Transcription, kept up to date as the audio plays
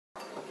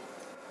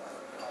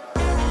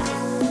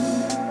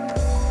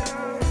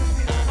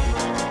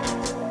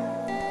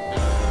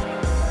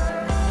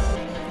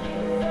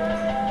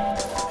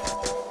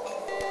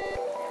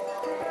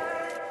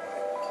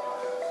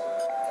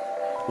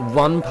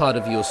One part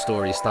of your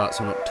story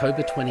starts on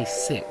October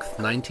 26th,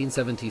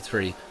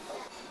 1973,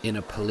 in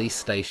a police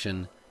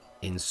station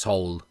in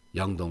Seoul,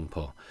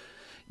 Yeongdongpo.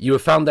 You were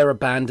found there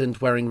abandoned,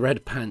 wearing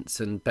red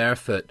pants and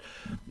barefoot.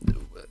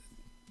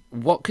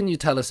 What can you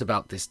tell us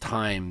about this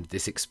time,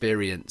 this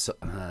experience?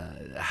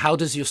 How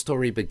does your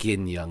story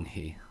begin, Young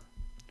Hee?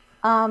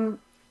 To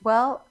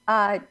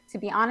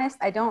be honest,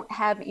 I don't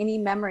have any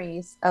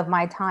memories of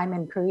my time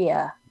in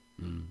Korea.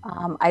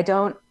 I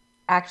don't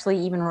actually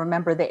even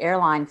remember the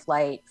airline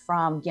flight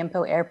from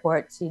Gimpo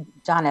Airport to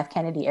John F.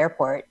 Kennedy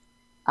Airport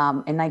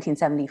in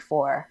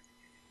 1974.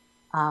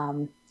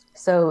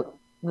 So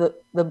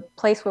the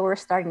place where we're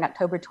starting,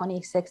 October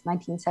 26,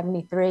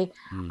 1973,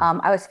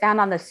 I was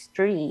found on the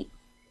street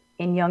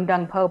in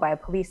Yeongdongpo by a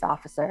police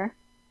officer.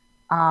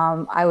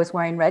 I was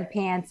wearing red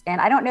pants,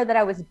 and I don't know that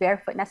I was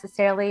barefoot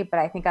necessarily, but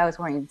I think I was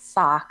wearing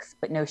socks,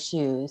 but no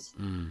shoes.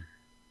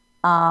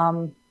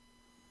 Um,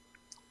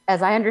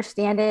 as I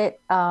understand it,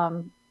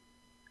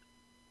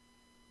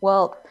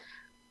 well,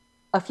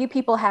 a few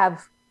people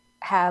have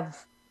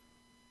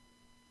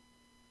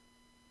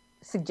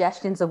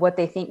suggestions of what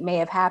they think may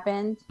have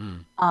happened.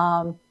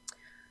 Um,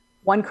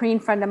 One Korean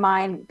friend of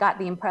mine got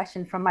the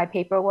impression from my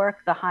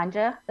paperwork, the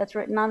hanja that's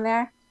written on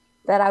there,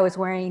 that I was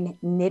wearing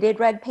knitted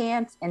red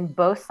pants and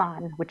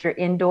bosan, which are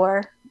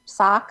indoor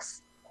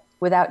socks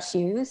without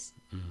shoes.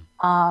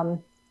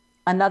 Um,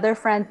 Another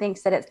friend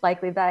thinks that it's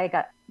likely that I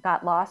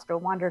got lost or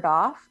wandered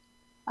off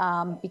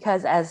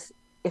because as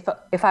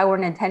if I were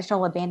an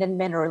intentional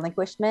abandonment or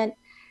relinquishment,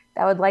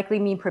 that would likely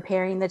mean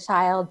preparing the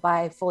child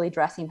by fully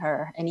dressing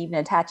her and even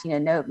attaching a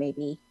note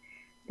maybe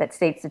that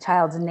states the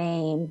child's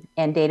name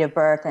and date of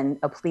birth and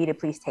a plea to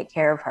please take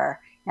care of her.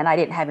 And I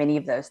didn't have any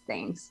of those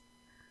things.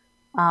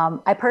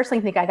 I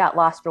personally think I got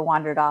lost or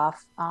wandered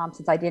off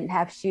since I didn't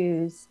have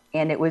shoes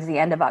and it was the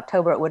end of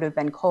October. It would have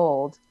been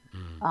cold.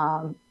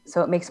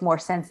 So it makes more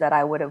sense that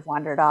I would have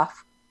wandered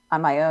off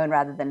on my own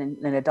rather than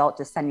an adult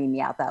just sending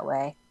me out that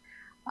way.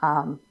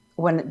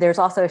 When there's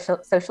also a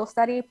social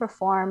study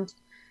performed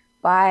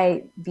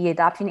by the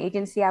adoption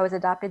agency I was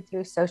adopted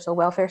through, Social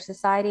Welfare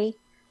Society,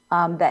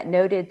 that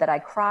noted that I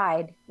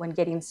cried when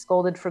getting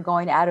scolded for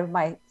going out of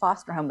my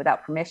foster home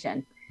without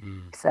permission.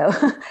 So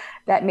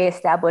that may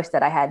establish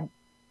that I had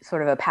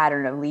sort of a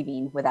pattern of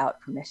leaving without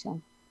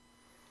permission.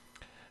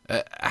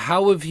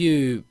 How have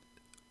you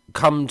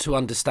come to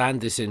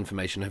understand this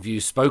information? Have you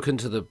spoken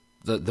to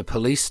the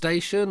police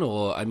station,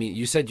 or I mean,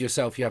 you said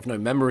yourself you have no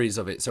memories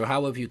of it. So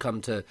how have you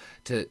come to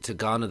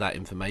garner that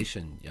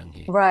information, Young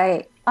Hee?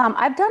 Right.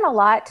 I've done a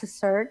lot to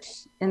search,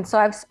 and so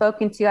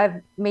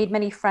I've made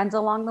many friends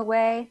along the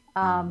way,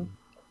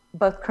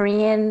 both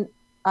Korean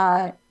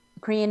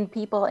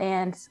people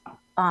and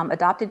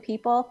adopted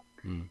people.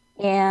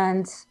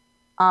 And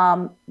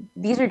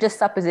these are just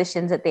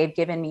suppositions that they've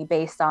given me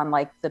based on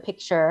like the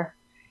picture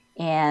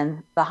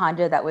and the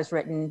hanja that was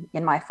written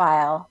in my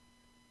file.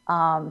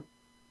 Um,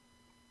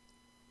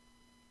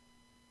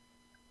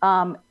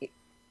 um,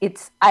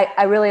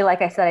 I really,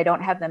 like I said, I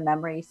don't have the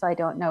memory, so I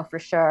don't know for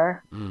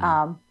sure.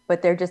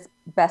 But they're just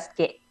best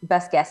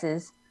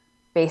guesses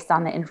based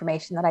on the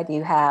information that I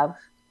do have.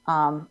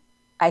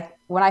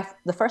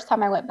 The first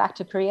time I went back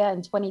to Korea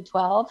in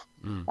 2012,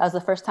 that was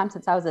the first time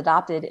since I was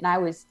adopted, and I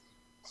was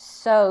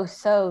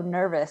so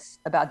nervous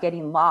about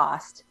getting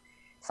lost.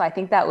 So I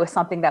think that was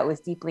something that was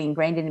deeply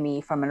ingrained in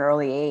me from an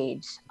early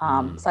age.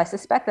 So I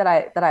suspect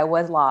that I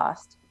was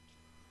lost.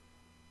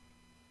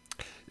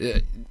 Uh,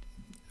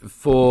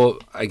 for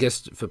I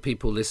guess for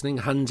people listening,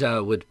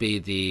 Hanja would be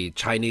the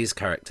Chinese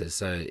characters.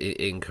 So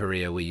in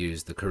Korea we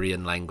use the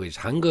Korean language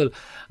Hangul,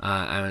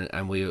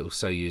 and we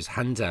also use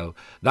Hanjao.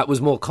 That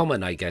was more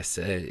common, I guess.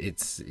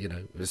 It's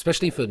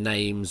especially for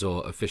names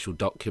or official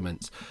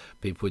documents,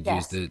 people would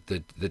use Yes.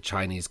 the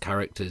Chinese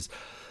characters.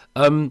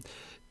 Um,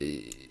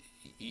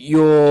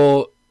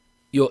 your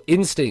your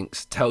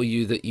instincts tell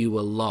you that you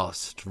were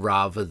lost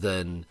rather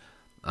than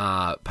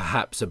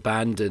perhaps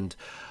abandoned.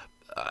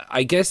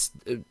 I guess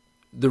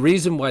the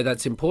reason why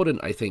that's important,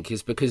 I think,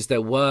 is because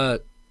there were,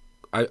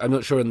 I'm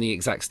not sure on the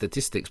exact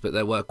statistics, but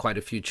there were quite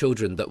a few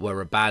children that were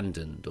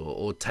abandoned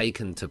or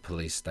taken to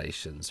police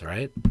stations,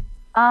 right?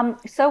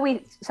 So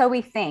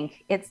we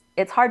think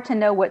it's hard to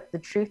know what the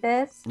truth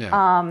is.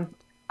 Yeah.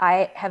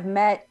 I have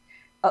met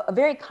a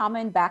very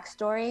common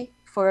backstory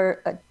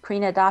for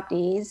Korean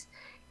adoptees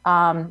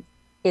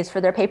is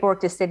for their paperwork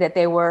to say that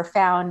they were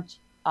found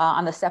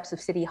on the steps of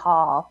City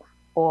Hall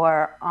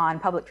or on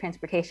public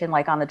transportation,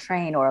 like on the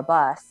train or a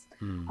bus,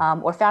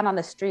 or found on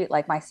the street,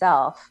 like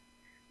myself.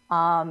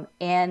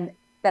 And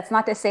that's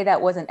not to say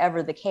that wasn't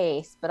ever the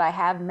case, but I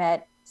have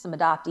met some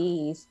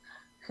adoptees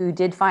who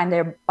did find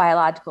their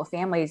biological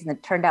families, and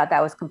it turned out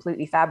that was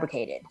completely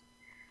fabricated.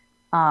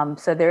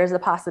 So there is a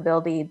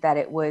possibility that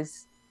it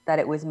was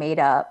made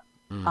up.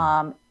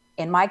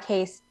 In my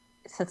case,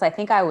 since I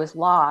think I was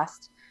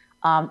lost,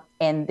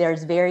 and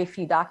there's very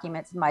few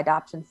documents in my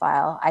adoption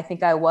file, I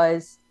think I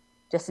was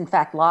just in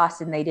fact lost,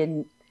 and they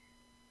didn't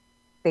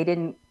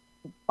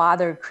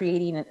bother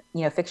creating,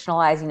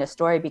 fictionalizing a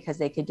story because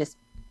they could just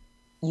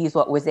use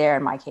what was there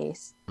in my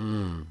case.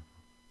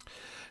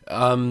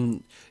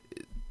 Um,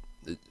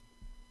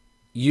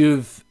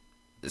 you've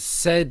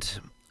said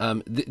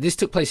this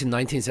took place in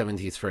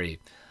 1973,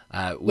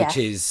 which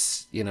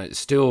Yes. is,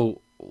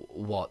 still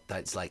what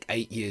that's like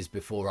 8 years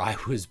before I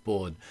was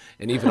born,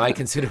 and even I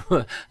consider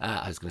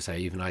I was going to say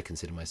even I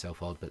consider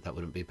myself old, but that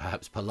wouldn't be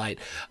perhaps polite.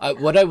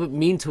 What I would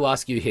mean to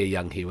ask you here,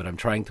 Young Hee, what I'm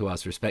trying to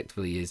ask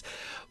respectfully is,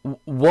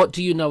 what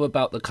do you know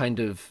about the kind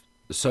of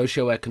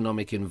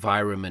socioeconomic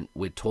environment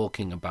we're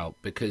talking about?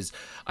 Because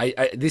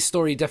this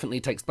story definitely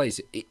takes place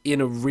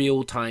in a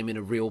real time, in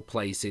a real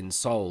place in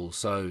Seoul.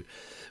 So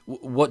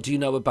what do you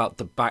know about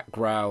the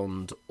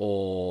background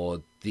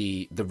or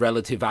the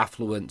relative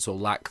affluence or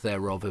lack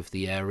thereof of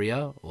the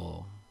area?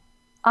 Or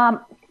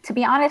To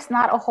be honest,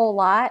 not a whole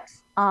lot.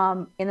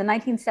 In the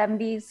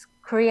 1970s,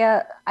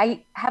 Korea,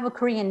 I have a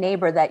Korean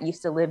neighbor that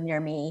used to live near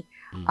me,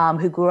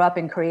 who grew up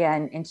in Korea.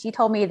 And she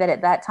told me that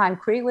at that time,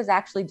 Korea was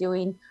actually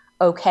doing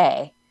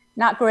okay.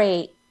 Not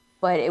great,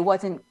 but it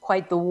wasn't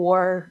quite the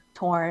war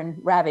torn,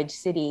 ravaged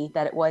city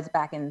that it was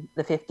back in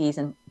the 50s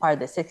and part of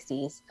the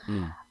 60s.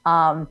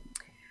 Um,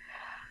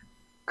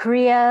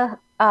 Korea,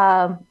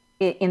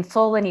 in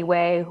Seoul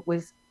anyway,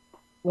 was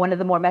one of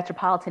the more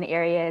metropolitan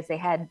areas. They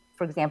had,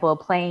 for example,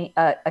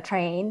 a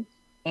train,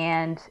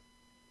 and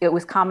it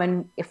was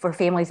common for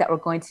families that were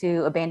going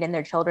to abandon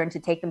their children to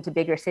take them to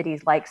bigger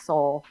cities like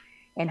Seoul,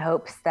 in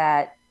hopes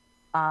that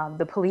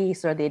the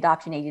police or the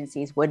adoption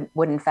agencies would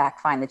in fact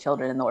find the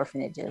children in the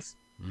orphanages.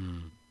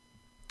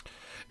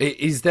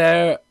 is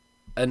there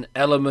an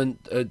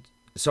element?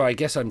 So I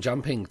guess I'm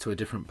jumping to a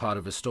different part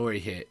of a story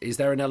here. Is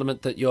there an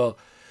element that your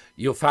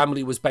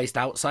family was based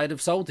outside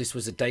of Seoul? This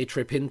was a day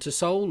trip into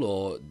Seoul,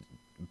 or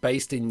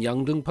based in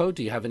Yeongdeungpo?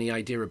 Do you have any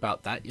idea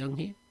about that, Young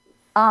Hee?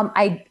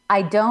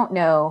 I don't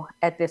know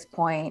at this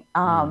point.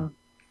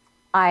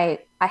 I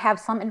have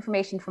some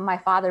information from my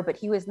father, but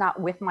he was not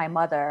with my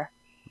mother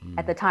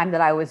at the time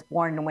that I was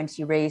born and when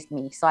she raised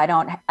me. So I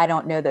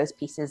don't know those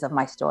pieces of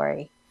my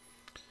story.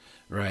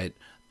 Right.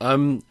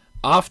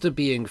 After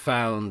being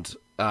found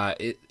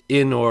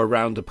in or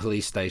around a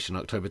police station,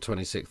 October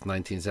 26th,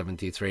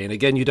 1973, and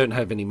again, you don't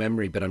have any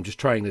memory, but I'm just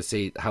trying to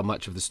see how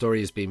much of the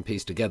story is being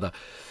pieced together.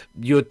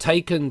 You're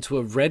taken to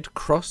a Red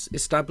Cross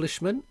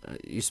establishment.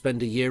 You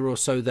spend a year or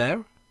so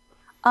there.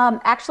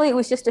 Actually, it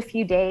was just a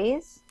few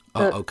days.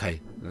 Oh, The okay.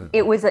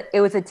 it was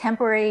a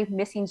temporary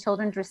missing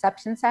children's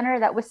reception center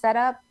that was set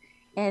up.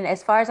 And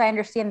as far as I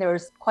understand, there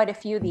was quite a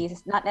few of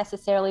these, not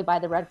necessarily by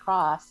the Red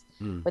Cross,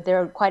 but there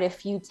were quite a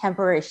few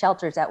temporary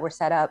shelters that were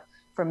set up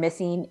for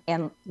missing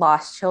and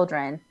lost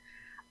children.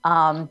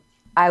 Um,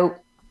 I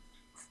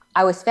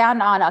I was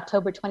found on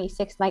October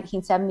 26,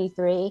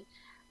 1973,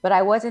 but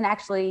I wasn't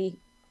actually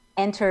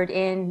entered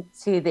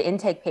into the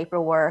intake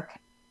paperwork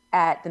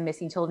at the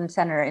Missing Children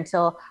Center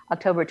until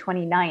October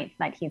 29th,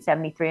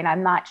 1973. And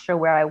I'm not sure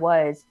where I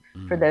was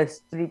for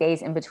those 3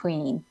 days in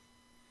between.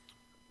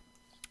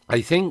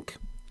 I think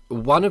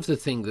one of the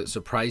things that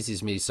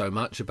surprises me so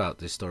much about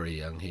this story,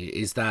 Young Hee,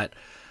 is that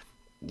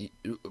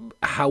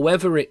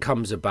however it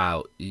comes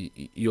about,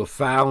 you're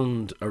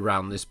found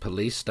around this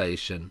police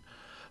station,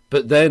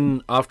 but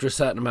then after a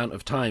certain amount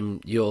of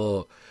time,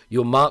 you're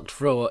marked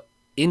for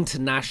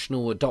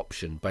international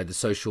adoption by the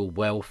Social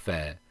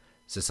Welfare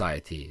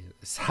Society.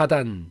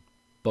 사단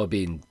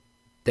법인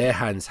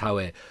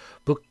대한사회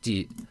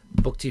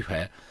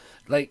복지회.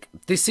 Like,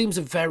 this seems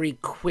a very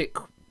quick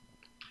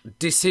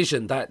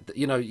decision that,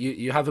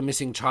 you have a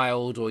missing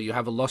child, or you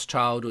have a lost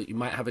child, or you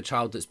might have a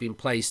child that's been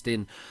placed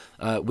in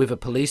with a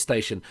police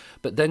station,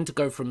 but then to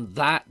go from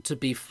that to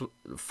be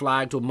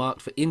flagged or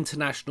marked for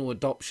international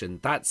adoption,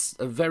 that's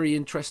a very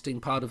interesting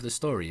part of the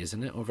story,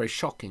 isn't it? Or a very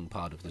shocking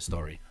part of the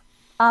story.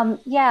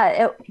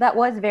 Yeah, that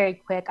was very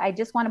quick. I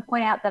just want to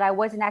point out that I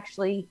wasn't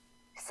actually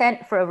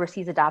sent for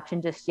overseas adoption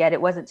just yet.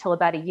 It wasn't till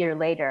about a year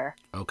later.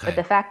 But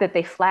the Okay. fact that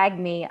they flagged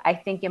me, I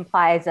think,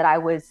 implies that I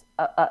was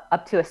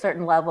up to a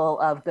certain level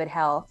of good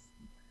health,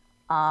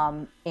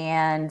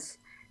 and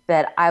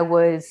that I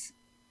was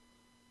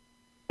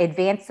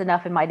advanced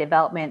enough in my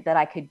development that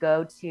I could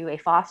go to a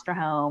foster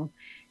home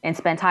and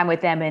spend time with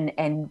them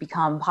and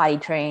become potty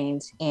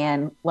trained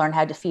and learn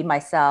how to feed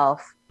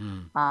myself,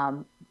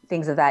 um,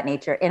 things of that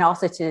nature, and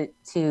also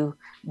to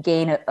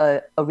gain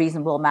a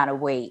reasonable amount of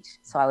weight.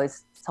 So I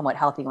was somewhat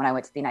healthy when I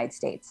went to the United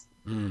States.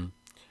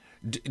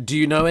 Do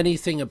you know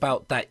anything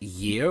about that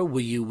year? Were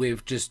you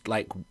with just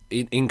like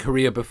in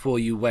Korea before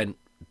you went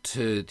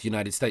to the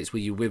United States? Were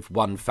you with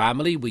one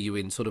family? Were you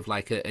in sort of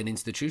like an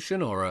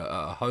institution or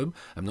a home?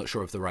 I'm not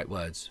sure of the right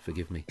words.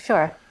 Forgive me.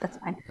 Sure, that's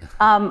fine.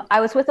 I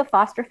was with a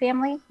foster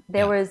family.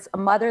 There Yeah. was a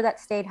mother that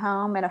stayed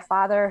home and a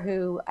father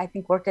who I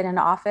think worked in an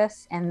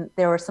office, and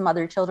there were some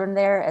other children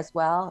there as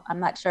well. I'm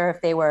not sure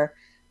if they were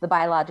the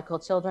biological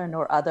children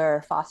or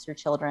other foster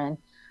children.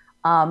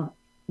 Um,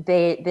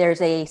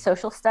 there's a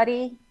social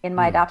study in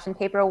my adoption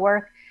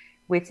paperwork,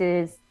 which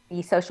is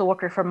the social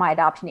worker from my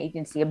adoption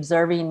agency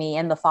observing me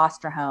in the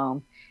foster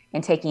home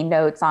and taking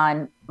notes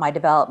on my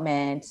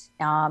development,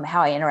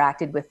 how I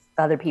interacted with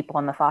other people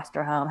in the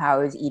foster home, how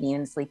I was eating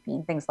and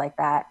sleeping, things like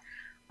that.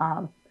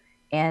 Um,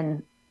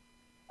 and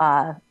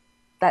uh,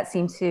 that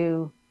seemed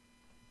to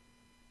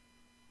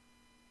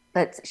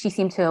that she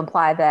seemed to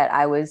imply that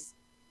I was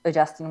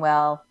adjusting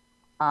well,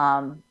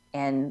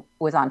 and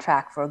was on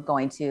track for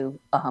going to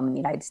a home in the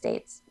United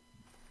States.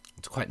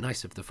 It's quite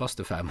nice of the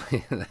foster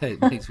family.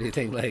 It makes me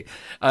think like,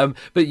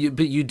 but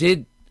you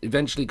did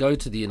eventually go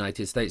to the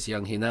United States,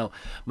 Young Hee. Now,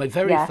 my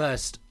very Yes.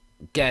 first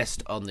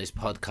guest on this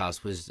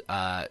podcast was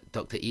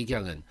Dr. Lee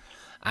Kyung-eun.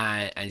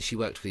 And she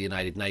worked for the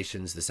United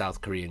Nations, the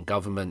South Korean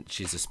government.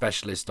 She's a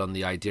specialist on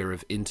the idea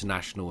of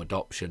international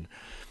adoption.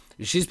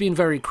 She's been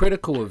very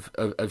critical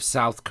of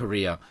South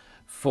Korea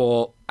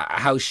for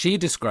how she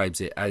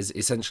describes it as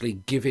essentially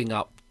giving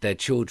up their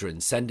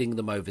children, sending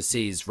them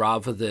overseas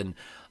rather than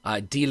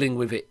dealing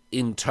with it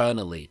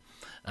internally.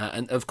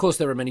 And of course,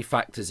 there are many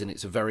factors, and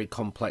it's a very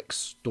complex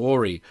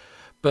story.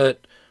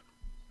 But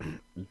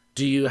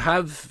do you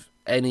have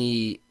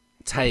any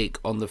take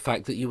on the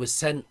fact that you were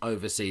sent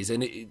overseas?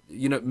 And,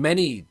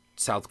 many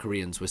South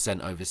Koreans were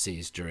sent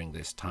overseas during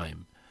this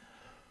time.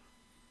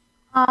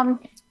 Um,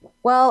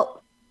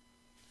 well,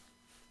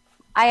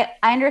 I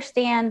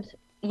understand,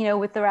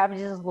 with the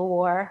ravages of the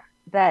war,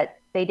 that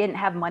they didn't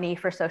have money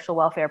for social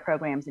welfare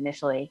programs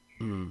initially.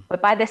 Mm.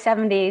 But by the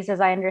 70s,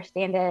 as I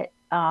understand it,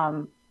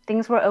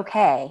 things were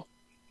okay.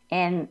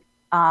 And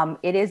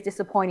it is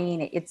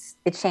disappointing. It's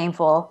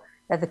shameful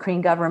that the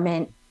Korean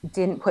government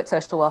didn't put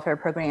social welfare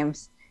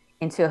programs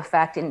into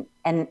effect.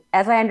 And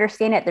as I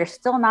understand it, they're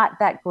still not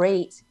that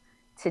great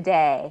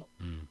today.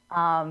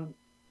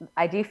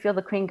 I do feel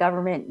the Korean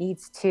government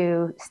needs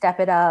to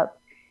step it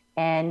up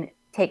and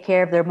take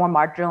care of their more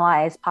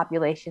marginalized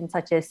populations,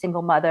 such as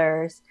single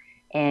mothers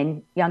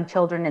and young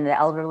children and the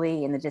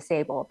elderly and the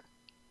disabled.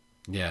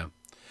 Yeah.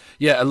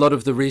 Yeah, a lot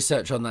of the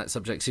research on that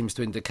subject seems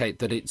to indicate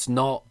that it's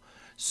not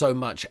so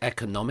much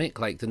economic,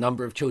 like the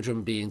number of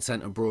children being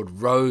sent abroad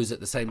rose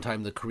at the same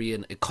time the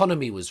Korean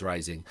economy was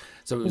rising.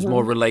 So it was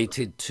more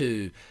related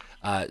to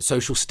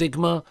social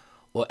stigma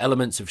or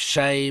elements of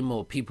shame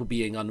or people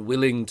being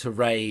unwilling to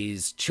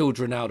raise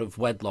children out of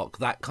wedlock.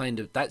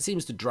 That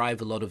seems to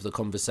drive a lot of the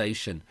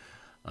conversation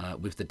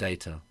with the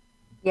data.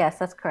 Yes,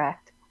 that's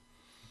correct.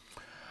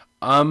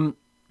 Um,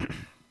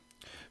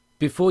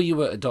 Before you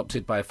were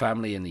adopted by a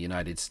family in the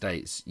United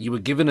States, you were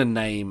given a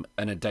name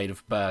and a date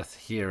of birth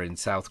here in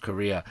South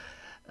Korea.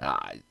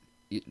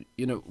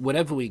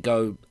 Whenever we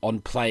go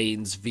on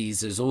planes,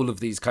 visas, all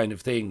of these kind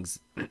of things,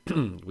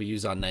 we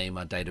use our name,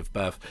 our date of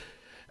birth.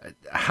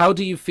 How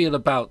do you feel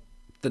about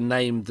the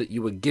name that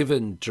you were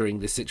given during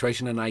this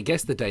situation? And I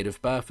guess the date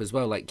of birth as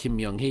well, like Kim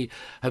Young-hee.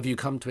 Have you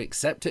come to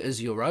accept it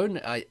as your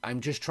own?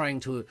 I'm just trying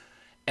to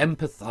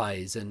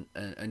empathize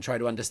and try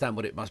to understand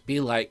what it must be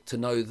like to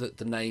know that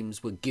the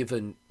names were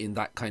given in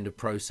that kind of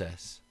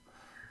process.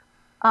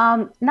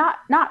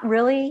 Not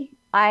really.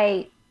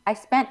 I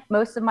spent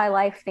most of my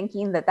life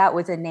thinking that that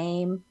was a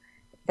name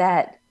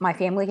that my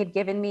family had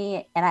given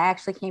me, and I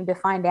actually came to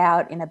find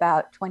out in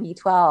about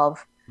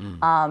 2012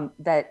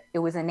 that it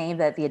was a name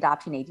that the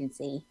adoption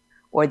agency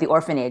or the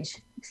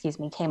orphanage, excuse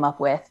me, came up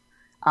with,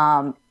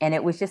 and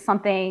it was just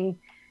something.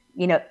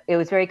 It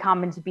was very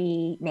common to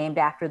be named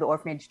after the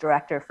orphanage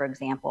director, for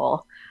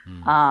example,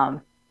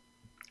 or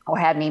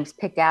have names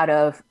picked out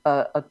of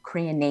a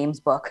Korean names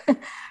book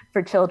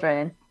for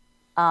children.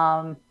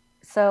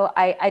 So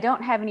I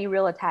don't have any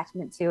real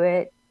attachment to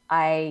it.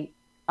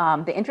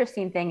 The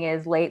interesting thing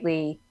is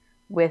lately,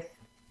 with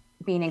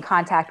being in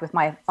contact with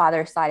my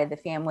father's side of the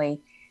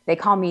family, they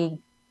call me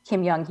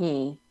Kim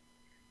Young-hee.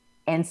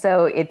 And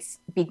so it's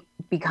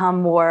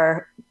become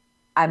more,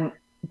 I'm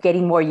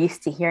getting more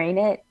used to hearing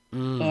it.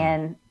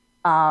 And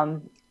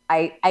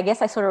I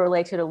guess I sort of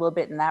relate to it a little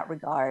bit in that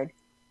regard.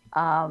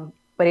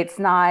 But it's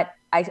not,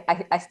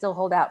 I still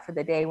hold out for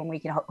the day when we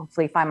can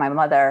hopefully find my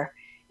mother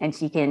and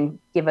she can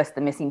give us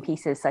the missing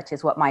pieces, such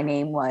as what my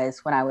name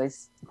was when I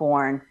was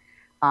born.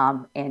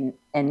 And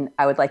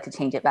I would like to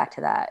change it back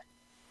to that.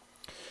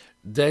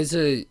 There's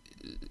a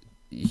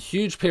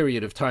huge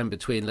period of time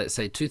between, let's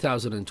say,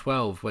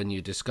 2012, when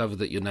you discovered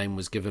that your name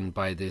was given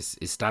by this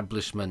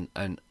establishment,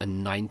 and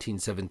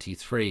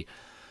 1973.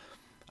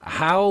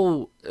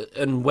 How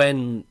and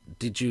when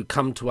did you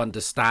come to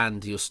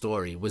understand your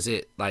story? Was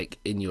it like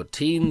in your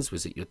teens?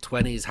 Was it your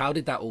 20s? How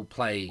did that all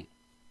play?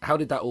 How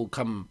did that all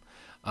come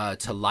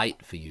to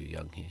light for you,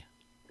 Young Hee?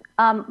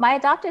 My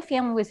adoptive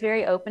family was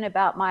very open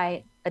about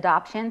my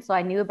adoption, so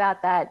I knew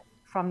about that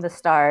from the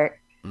start.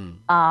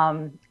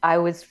 I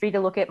was free to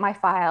look at my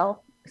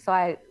file, so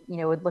I,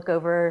 would look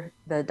over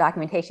the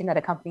documentation that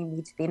accompanied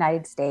me to the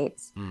United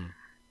States.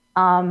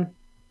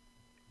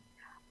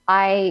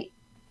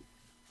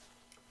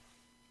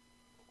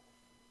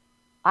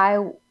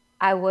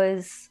 I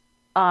was,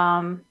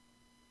 for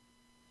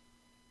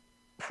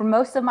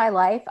most of my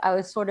life, I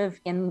was sort of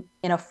in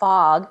a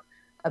fog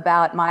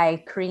about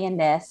my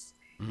Koreanness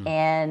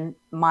and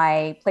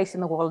my place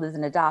in the world as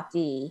an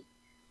adoptee.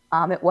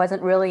 It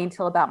wasn't really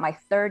until about my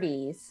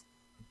 30s,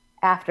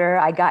 after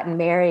I gotten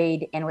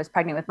married and was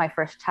pregnant with my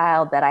first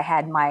child, that I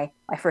had my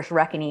first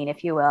reckoning,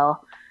 if you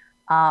will.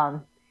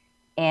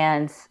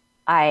 And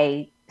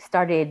I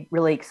started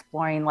really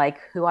exploring like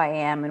who I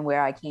am and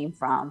where I came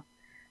from.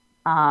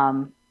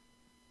 Um,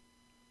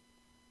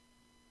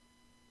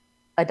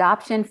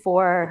 Adoption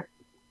for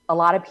a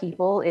lot of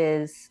people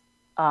is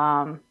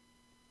um,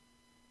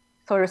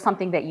 sort of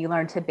something that you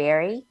learn to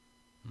bury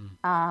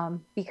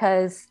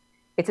because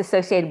it's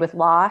associated with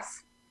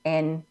loss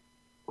and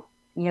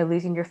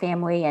losing your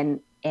family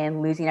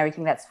and losing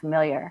everything that's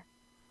familiar.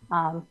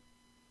 Um,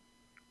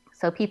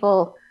 so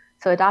people,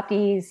 so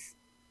adoptees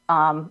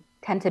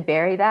tend to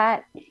bury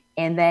that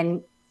and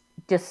then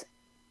just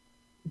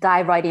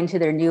dive right into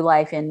their new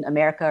life in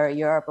America or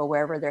Europe or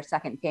wherever their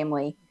second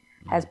family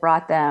has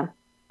brought them,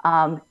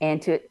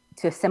 and to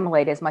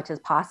assimilate as much as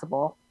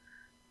possible.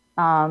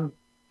 Um,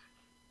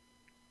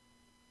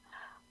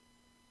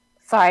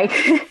 Sorry,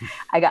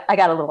 I got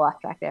a little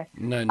off track there.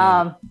 No, no, no.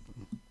 Um,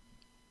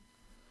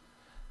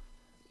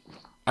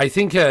 I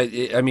think,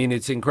 I mean,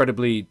 it's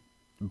incredibly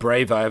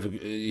brave. I have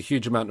a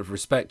huge amount of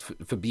respect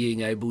for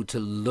being able to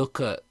look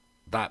at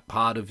that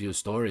part of your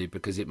story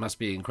because it must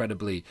be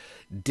incredibly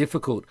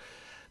difficult.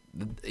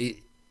 It,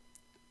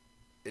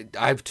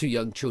 I have two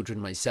young children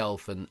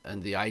myself, and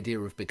the idea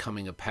of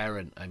becoming a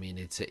parent, I mean,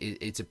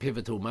 it's a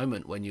pivotal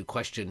moment when you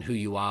question who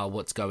you are,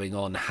 what's going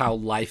on, how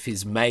life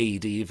is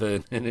made,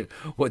 even, and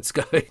what's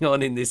going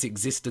on in this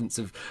existence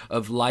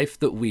of life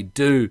that we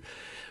do.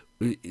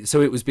 So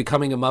it was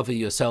becoming a mother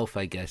yourself,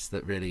 I guess,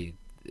 that really,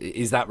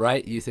 is that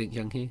right? You think,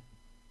 Young Hee?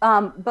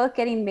 both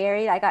getting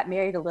married, I got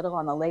married a little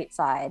on the late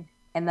side,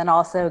 and then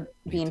also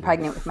Me being too.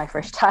 pregnant with my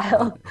first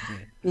child,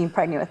 being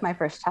pregnant with my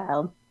first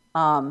child.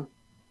 Um,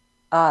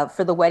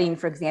 for the wedding,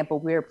 for example,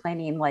 we were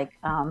planning like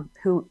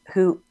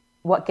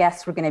what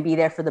guests were going to be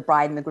there for the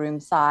bride and the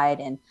groom side.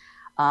 And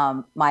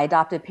my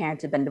adoptive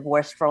parents had been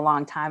divorced for a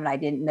long time, and I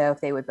didn't know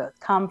if they would both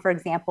come, for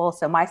example.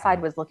 So my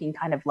side was looking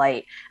kind of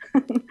light.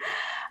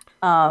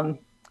 um,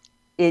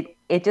 it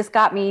just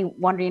got me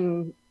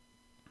wondering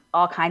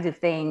all kinds of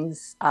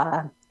things,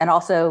 and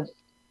also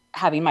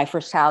having my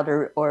first child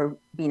or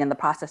being in the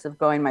process of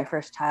growing my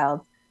first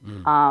child.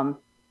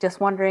 Just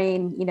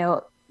wondering,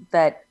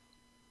 that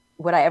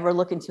would I ever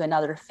look into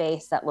another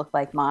face that looked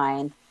like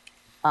mine?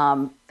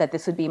 That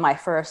this would be my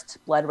first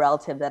blood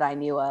relative that I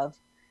knew of,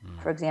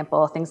 for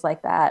example, things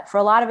like that. For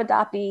a lot of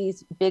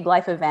adoptees, big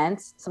life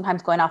events,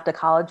 sometimes going off to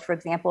college, for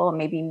example,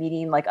 maybe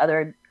meeting like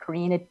other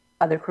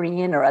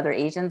Korean or other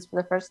Asians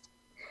for the first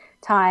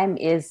time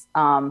is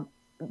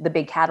the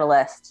big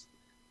catalyst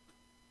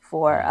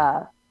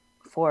for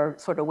for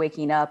sort of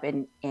waking up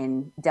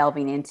and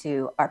delving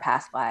into our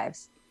past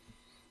lives.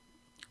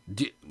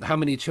 How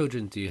many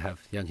children do you have,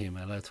 Young Hee? Am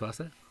I allowed to ask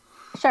that?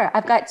 Sure,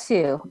 I've got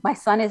two. My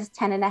son is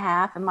 10 and a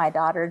half, and my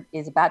daughter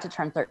is about to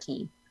turn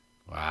 13.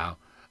 Wow.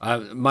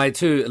 My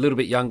two, a little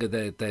bit younger,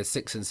 they're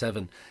 6 and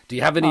 7. Do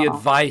you have any Oh.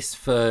 advice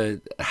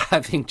for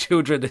having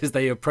children as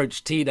they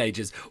approach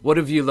teenagers? What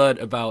have you learned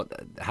about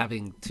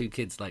having two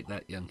kids like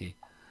that, Young Hee?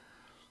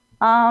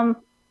 Um,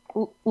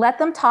 Let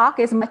them talk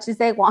as much as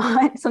they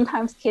want.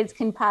 Sometimes kids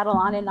can paddle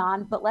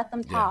on, but let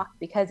them Yeah. talk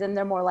because then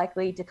they're more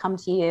likely to come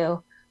to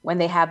you when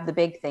they have the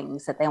big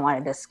things that they want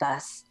to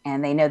discuss,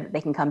 and they know that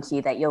they can come to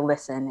you, that you'll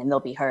listen and they'll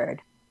be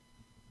heard.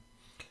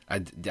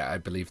 Yeah, I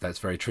believe that's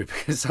very true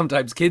because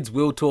sometimes kids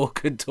will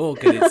talk and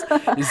talk, and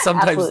it's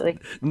sometimes Absolutely.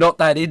 not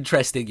that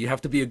interesting. You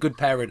have to be a good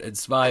parent and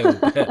smile.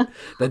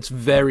 That's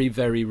very,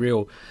 very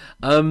real.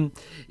 Um,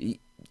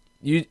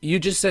 you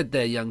just said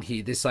there, Young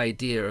Hee, this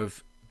idea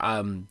of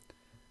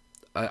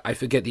I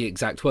forget the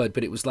exact word,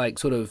 but it was like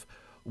sort of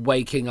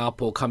waking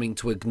up or coming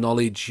to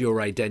acknowledge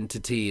your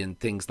identity and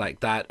things like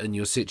that and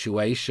your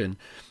situation.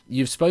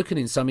 You've spoken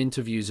in some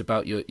interviews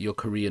about your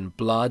Korean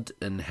blood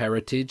and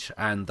heritage,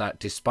 and that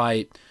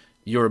despite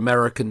your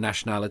American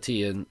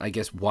nationality and I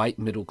guess white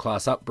middle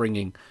class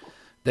upbringing,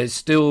 there's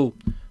still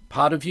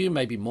part of you,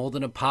 maybe more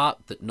than a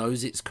part, that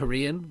knows it's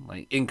Korean.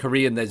 Like in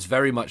Korean, there's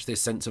very much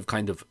this sense of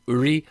kind of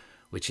uri,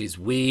 which is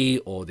we,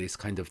 or this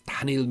kind of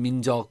Tanil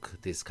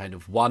Minjok, this kind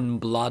of one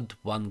blood,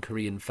 one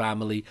Korean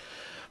family.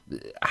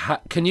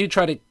 Can you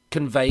try to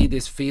convey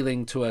this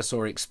feeling to us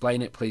or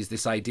explain it, please?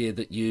 This idea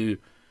that you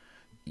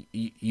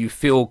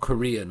feel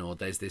Korean, or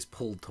there's this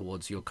pull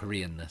towards your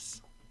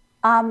Koreanness.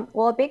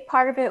 Well, a big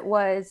part of it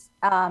was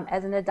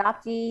as an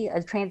adoptee,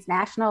 a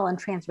transnational and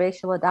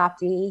transracial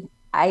adoptee,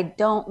 I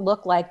don't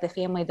look like the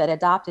family that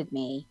adopted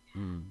me.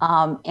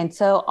 And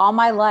so all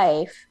my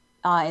life,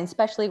 and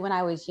especially when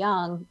I was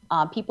young,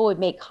 people would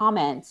make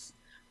comments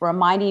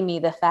reminding me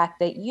the fact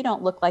that you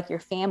don't look like your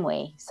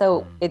family.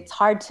 So it's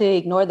hard to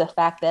ignore the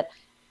fact that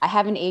I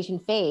have an Asian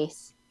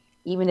face,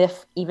 even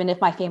if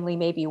my family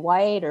may be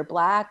white or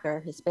black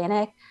or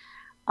Hispanic.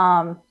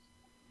 Um,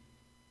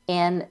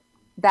 and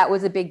that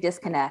was a big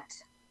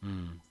disconnect.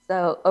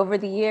 So over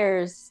the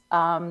years,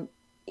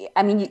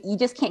 I mean, you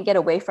just can't get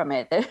away from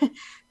it.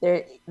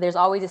 There's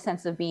always a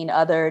sense of being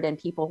othered, and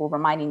people were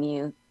reminding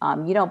you,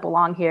 you don't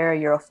belong here,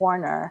 you're a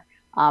foreigner.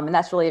 And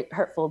that's really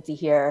hurtful to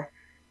hear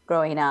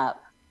growing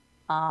up.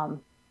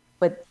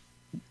 But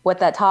what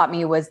that taught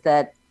me was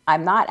that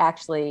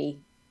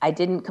I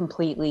didn't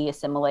completely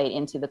assimilate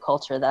into the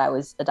culture that I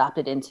was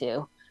adopted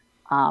into.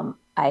 A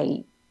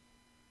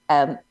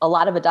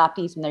lot of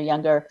adoptees when they're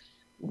younger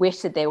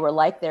wish that they were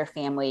like their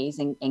families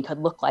and could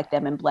look like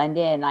them and blend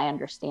in. I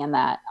understand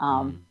that.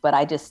 But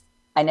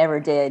I never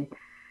did.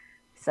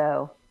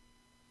 So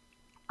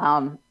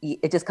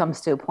it just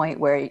comes to a point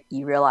where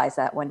you realize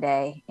that one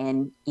day,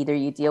 and either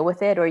you deal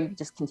with it or you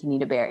just continue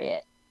to bury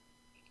it.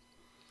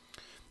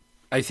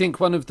 I think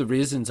one of the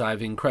reasons I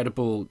have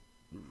incredible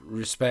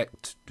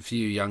respect for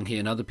you, Young Hee,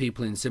 and other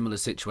people in similar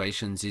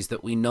situations is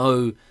that we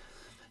know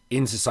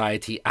in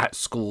society, at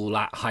school,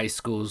 at high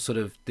school, sort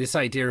of this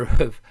idea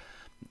of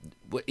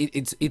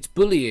it's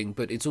bullying,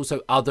 but it's also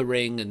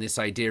othering, and this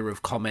idea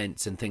of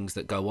comments and things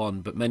that go on.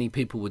 But many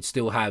people would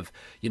still have,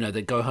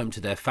 they'd go home to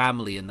their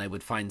family and they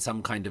would find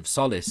some kind of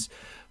solace.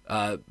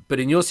 But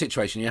in your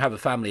situation, you have a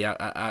family,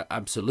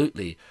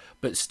 absolutely,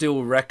 but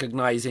still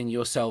recognizing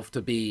yourself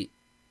to be,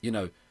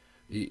 you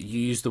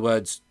use the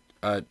words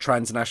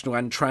transnational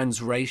and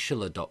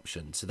transracial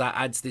adoption. So that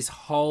adds this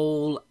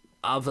whole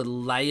other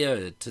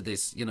layer to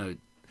this, to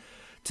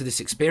this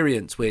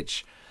experience,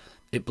 which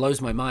it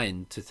blows my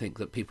mind to think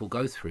that people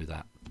go through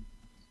that.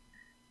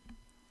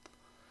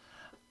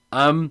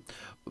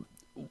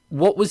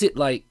 What was it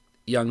like,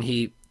 Young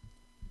Hee,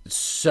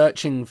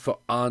 searching for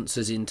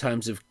answers in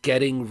terms of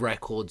getting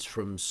records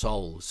from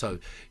Seoul? So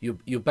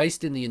you're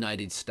based in the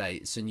United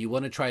States and you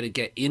want to try to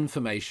get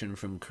information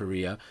from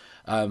Korea.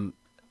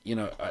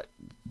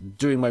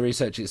 Doing my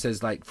research, it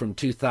says like from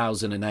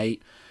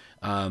 2008,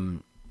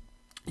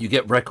 you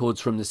get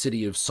records from the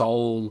city of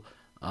Seoul.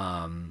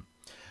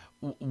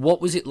 What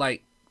was it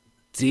like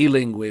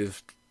dealing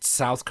with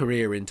South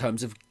Korea in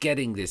terms of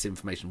getting this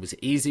information? Was it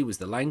easy? Was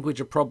the language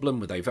a problem?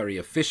 Were they very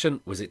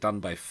efficient? Was it done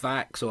by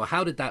fax? Or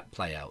how did that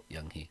play out,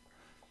 Young Hee?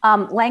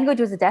 Language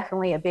was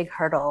definitely a big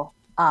hurdle.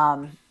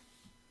 A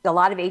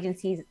lot of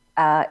agencies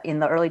in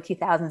the early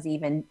 2000s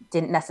even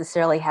didn't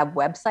necessarily have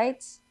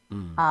websites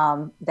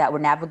that were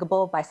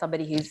navigable by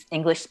somebody who's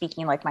English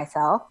speaking like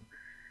myself.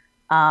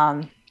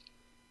 For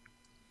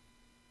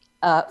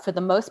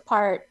the most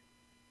part,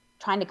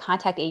 trying to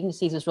contact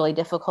agencies was really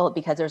difficult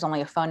because there's only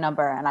a phone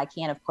number, and I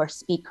can't, of course,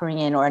 speak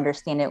Korean or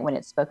understand it when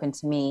it's spoken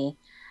to me.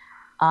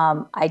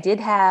 I did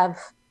have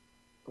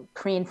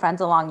Korean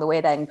friends along the way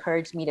that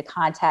encouraged me to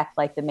contact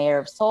like the mayor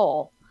of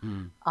Seoul.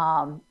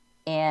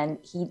 And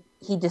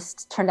he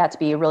just turned out to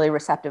be a really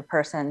receptive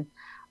person.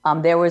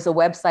 There was a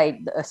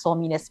website, a Seoul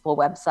municipal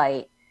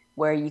website,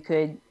 where you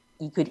could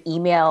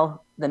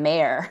email the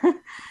mayor.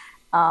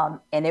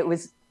 And it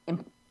was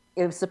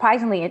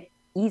surprisingly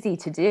easy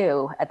to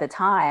do at the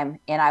time.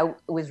 And I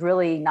was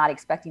really not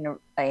expecting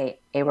a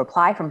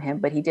reply from him,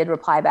 but he did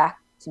reply back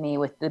to me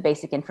with the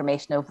basic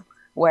information of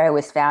where I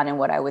was found and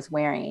what I was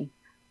wearing.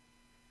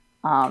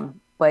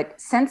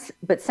 But since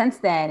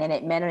then, and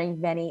at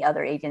many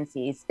other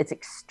agencies, it's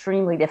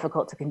extremely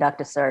difficult to conduct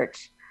a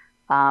search.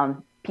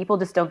 People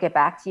just don't get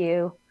back to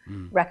you.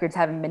 Records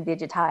haven't been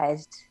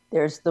digitized.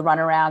 There's the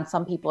runaround.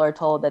 Some people are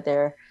told that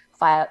their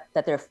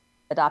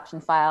adoption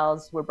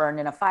files were burned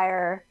in a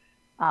fire,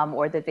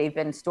 or that they've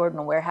been stored in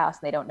a warehouse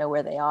and they don't know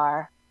where they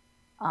are.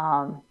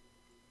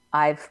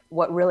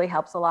 What really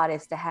helps a lot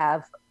is to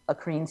have a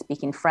Korean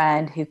speaking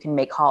friend who can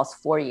make calls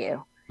for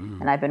you.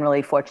 And I've been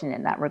really fortunate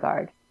in that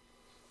regard.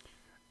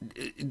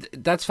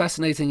 That's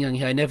fascinating, Young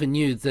Hee. I never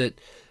knew that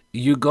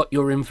you got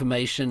your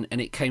information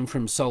and it came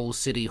from Seoul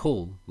City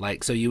Hall.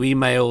 Like, so you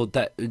emailed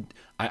that.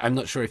 I'm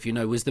not sure if you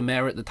know, was the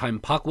mayor at the time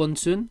Park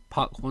Won-soon,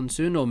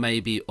 or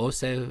maybe Oh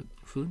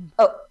Se-hoon?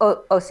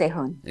 Oh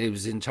Se-hoon. He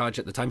was in charge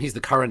at the time. He's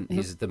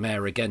the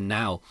mayor again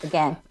now.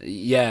 Again.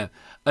 Yeah.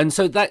 And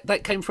so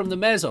that came from the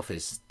mayor's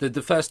office,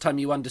 the first time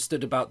you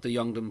understood about the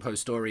Yeongdeunpo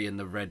story and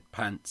the red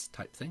pants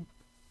type thing?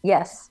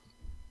 Yes.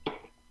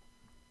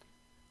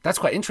 That's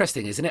quite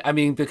interesting, isn't it? I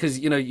mean, because,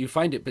 you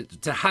find it,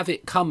 but to have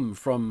it come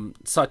from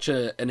such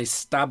an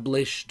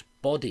established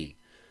body,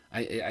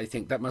 I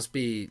think that must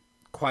be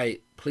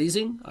quite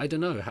pleasing. I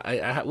don't know.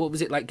 What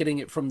was it like getting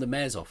it from the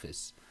mayor's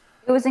office?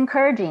 It was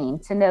encouraging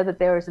to know that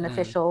there was an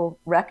official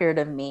record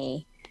of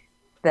me,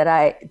 that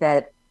I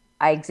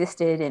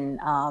existed and,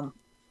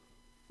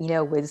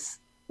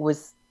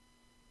 was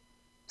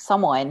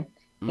someone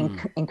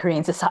in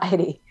Korean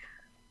society.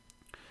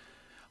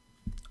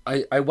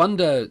 I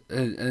wonder,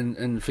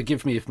 and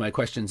forgive me if my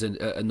questions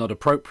are not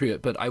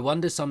appropriate, but I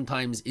wonder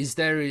sometimes, is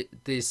there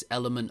this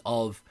element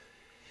of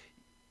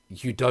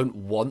you don't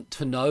want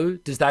to know?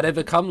 Does that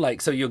ever come?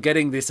 Like, so you're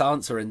getting this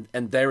answer and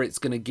there it's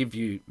going to give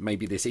you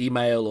maybe this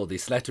email or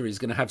this letter is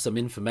going to have some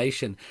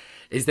information.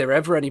 Is there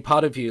ever any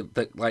part of you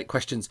that like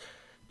questions,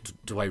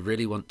 do I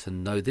really want to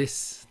know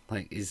this?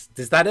 Like,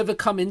 does that ever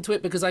come into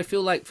it? Because I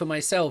feel like for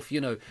myself,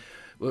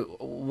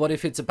 what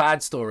if it's a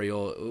bad story,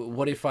 or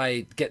what if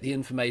I get the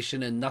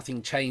information and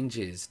nothing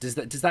changes? Does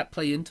that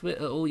play into it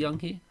at all, Young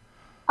Hee?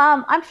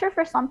 I'm sure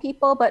for some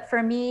people, but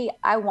for me,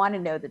 I want to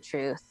know the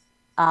truth.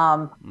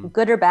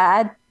 Good or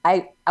bad,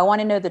 I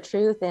want to know the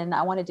truth, and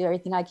I want to do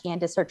everything I can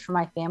to search for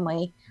my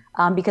family,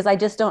 because I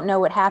just don't know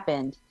what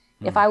happened.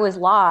 If I was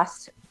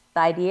lost,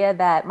 the idea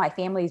that my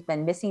family's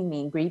been missing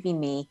me and grieving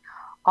me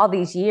all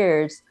these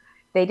years,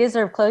 they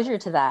deserve closure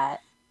to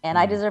that. And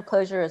I deserve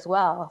closure as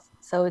well.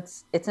 So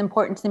it's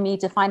important to me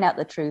to find out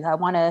the truth. I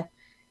want to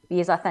be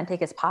as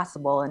authentic as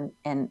possible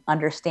and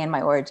understand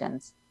my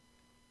origins.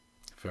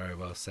 Very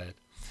well said.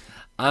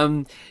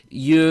 Um,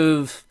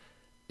 you've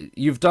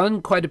you've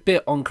done quite a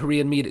bit on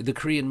Korean media. The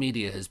Korean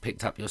media has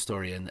picked up your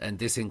story, and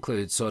this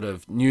includes sort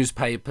of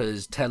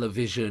newspapers,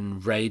 television,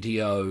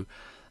 radio.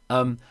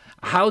 Um,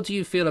 how do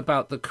you feel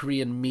about the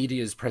Korean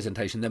media's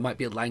presentation? There might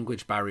be a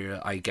language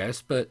barrier, I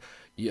guess, but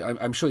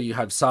I'm sure you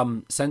have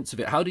some sense of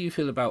it. How do you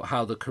feel about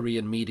how the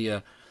Korean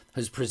media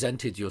has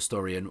presented your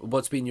story, and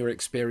what's been your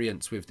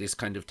experience with this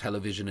kind of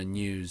television and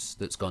news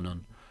that's gone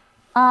on?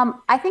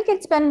 I think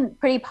it's been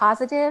pretty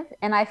positive,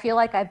 and I feel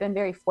like I've been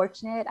very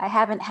fortunate. I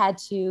haven't had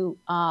to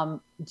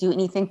do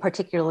anything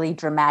particularly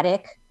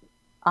dramatic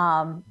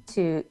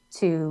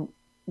to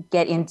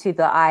get into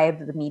the eye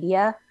of the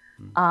media.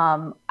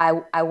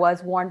 I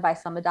was warned by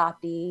some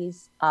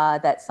adoptees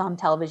that some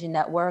television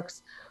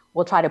networks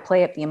will try to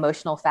play up the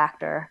emotional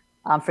factor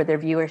for their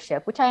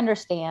viewership, which I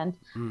understand,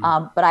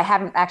 but I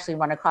haven't actually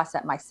run across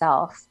that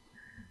myself.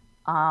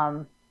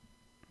 Um,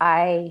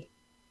 I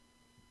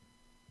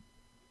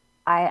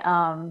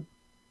I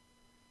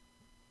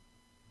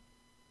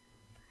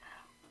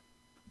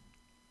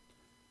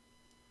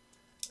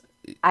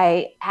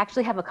I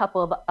actually have a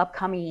couple of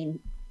upcoming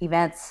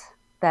events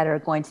that are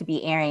going to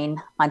be airing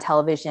on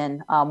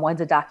television.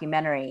 One's a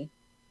documentary.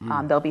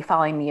 They'll be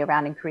following me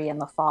around in Korea in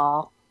the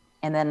fall,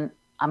 and then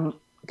I'm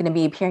going to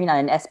be appearing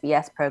on an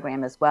SBS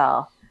program as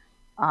well.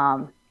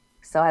 Um,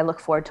 so I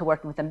look forward to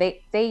working with them.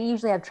 They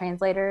usually have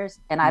translators,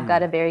 and I've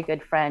got a very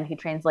good friend who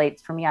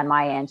translates for me on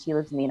my end. She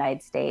lives in the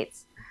United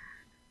States,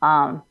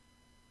 um,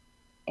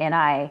 and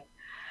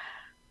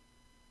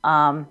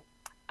um,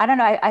 I don't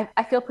know.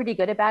 I feel pretty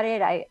good about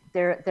it.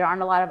 There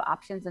aren't a lot of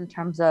options in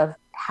terms of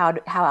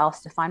how else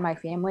to find my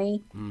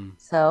family.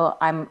 So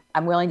I'm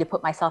willing to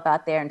put myself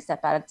out there and step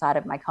outside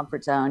of my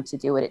comfort zone to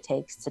do what it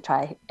takes to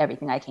try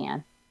everything I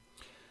can.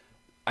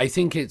 I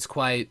think it's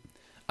quite.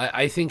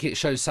 I think it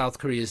shows South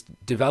Korea's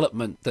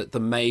development that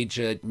the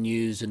major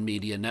news and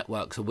media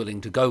networks are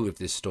willing to go with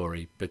this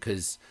story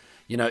because,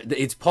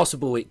 it's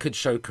possible it could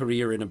show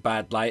Korea in a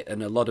bad light,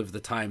 and a lot of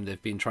the time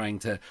they've been trying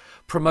to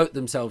promote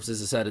themselves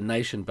as a certain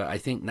nation. But I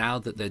think now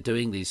that they're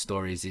doing these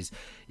stories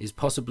is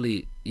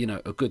possibly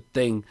a good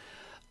thing.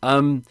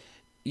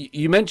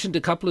 You mentioned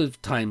a couple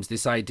of times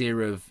this idea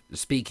of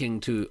speaking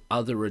to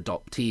other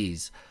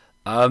adoptees.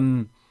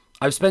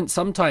 I've spent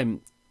some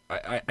time,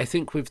 I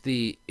think, with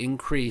the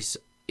increase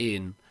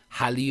in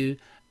Hallyu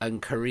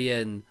and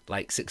Korean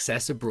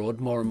success abroad.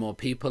 More and more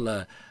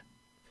people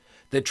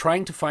they're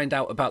trying to find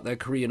out about their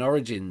Korean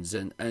origins,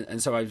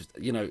 and so I've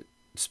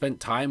spent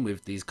time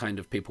with these kind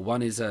of people.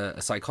 One is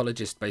a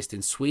psychologist based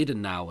in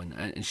Sweden now,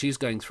 and she's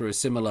going through a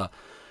similar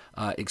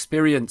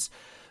experience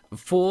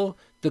for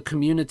the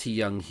community,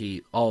 Young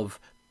Hee, of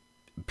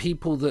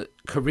people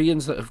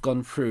Koreans that have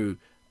gone through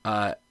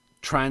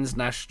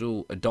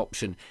transnational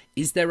adoption.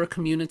 Is there a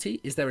community?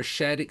 Is there a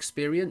shared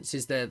experience?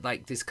 Is there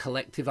this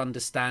collective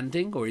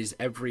understanding, or is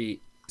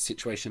every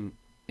situation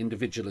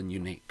individual and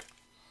unique?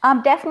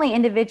 Definitely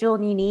individual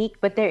and unique,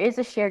 but there is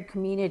a shared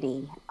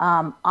community.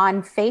 On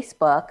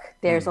Facebook,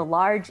 there's a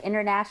large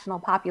international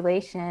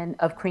population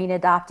of Korean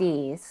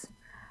adoptees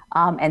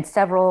and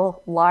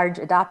several large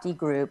adoptee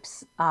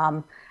groups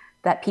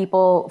that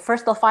people,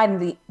 first they'll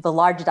find the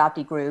large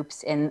adoptee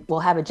groups and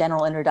we'll have a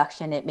general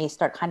introduction. It may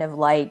start kind of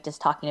light,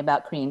 just talking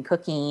about Korean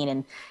cooking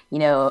and,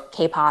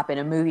 K-pop in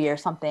a movie or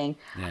something.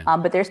 Yeah.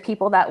 But there's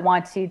people that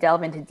want to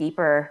delve into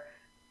deeper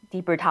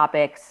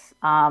topics,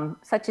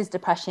 such as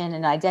depression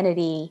and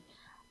identity.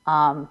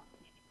 And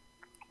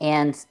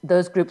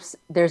those groups,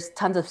 there's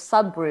tons of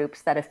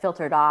subgroups that have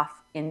filtered off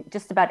in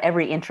just about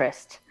every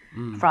interest,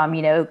 from,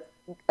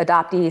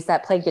 adoptees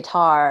that play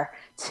guitar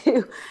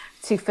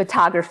to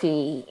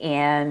photography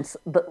and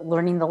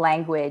learning the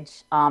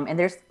language. And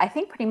there's, I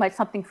think, pretty much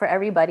something for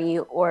everybody,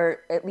 or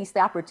at least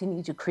the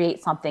opportunity to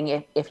create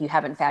something if you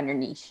haven't found your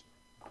niche.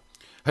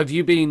 Have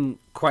you been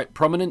quite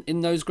prominent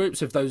in those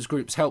groups? Have those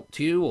groups helped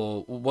you,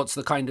 or what's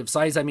the kind of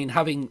size? I mean,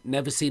 having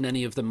never seen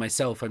any of them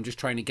myself, I'm just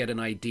trying to get an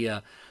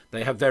idea.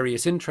 They have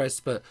various interests,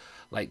 but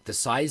the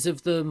size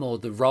of them or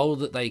the role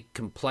that they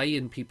can play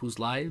in people's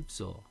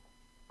lives, or?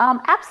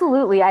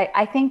 Absolutely.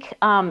 I think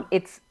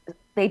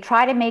they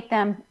try to make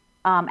them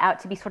out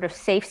to be sort of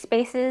safe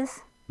spaces.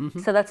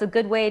 So that's a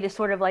good way to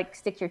sort of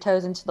stick your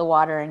toes into the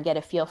water and get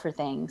a feel for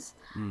things.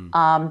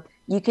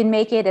 You can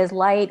make it as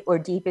light or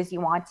deep as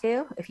you want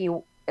to.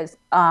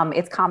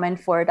 It's common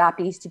for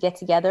adoptees to get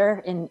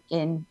together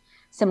in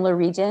similar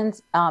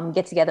regions,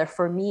 get together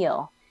for a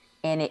meal,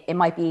 and it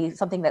might be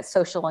something that's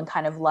social and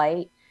kind of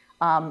light.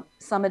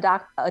 Some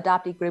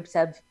adoptee groups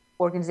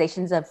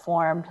organizations have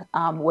formed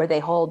where they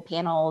hold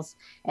panels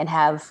and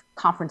have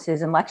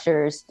conferences and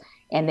lectures,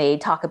 and they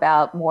talk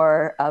about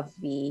more of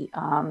the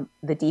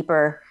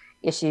deeper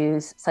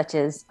issues, such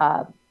as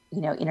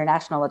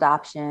international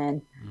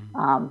adoption,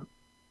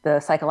 the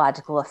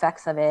psychological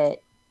effects of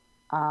it,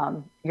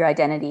 your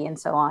identity, and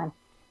so on.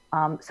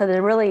 So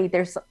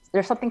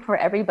there's something for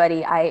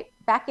everybody.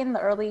 Back in the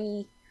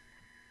early,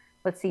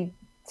 let's see,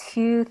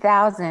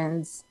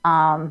 2000s,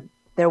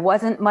 there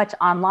wasn't much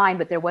online,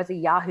 but there was a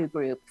Yahoo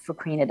group for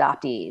Korean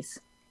adoptees.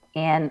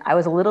 And I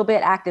was a little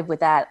bit active with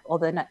that,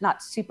 although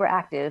not super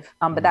active.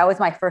 But that was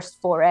my first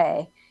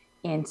foray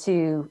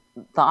into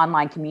the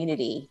online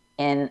community.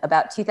 In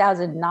about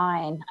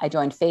 2009, I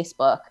joined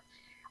Facebook.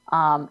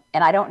 And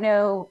I don't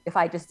know if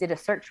I just did a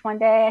search one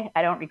day,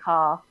 I don't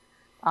recall,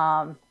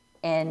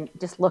 and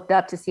just looked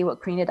up to see what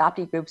Korean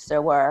adoptee groups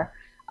there were.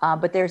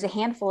 But there's a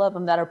handful of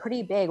them that are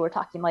pretty big. We're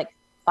talking like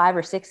 5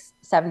 or 6,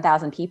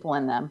 7,000 people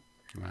in them.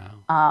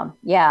 Wow.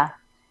 Yeah.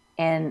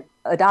 And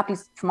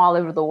adoptees from all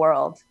over the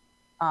world.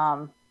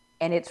 And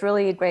it's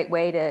really a great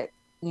way to,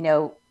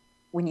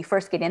 when you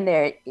first get in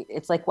there,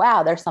 it's like,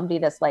 wow, there's somebody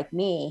that's like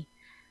me.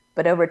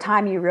 But over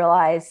time, you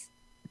realize,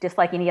 just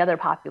like any other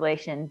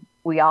population,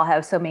 we all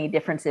have so many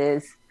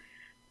differences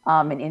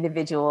and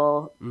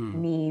individual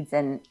needs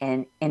and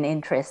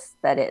interests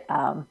that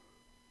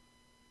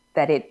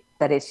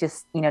it's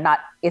just,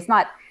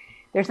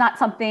 there's not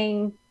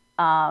something,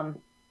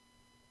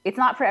 it's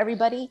not for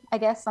everybody, I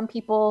guess. Some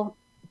people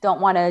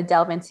don't want to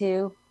delve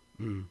into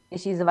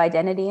issues of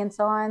identity and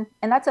so on.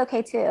 And that's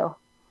okay too.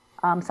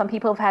 Some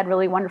people have had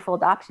really wonderful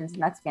adoptions,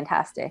 and that's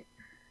fantastic.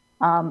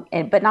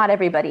 But not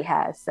everybody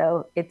has.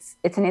 So it's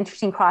an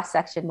interesting cross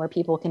section where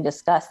people can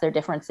discuss their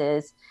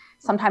differences,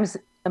 sometimes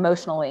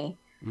emotionally,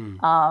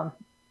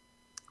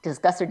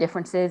 discuss their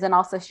differences and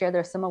also share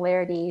their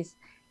similarities,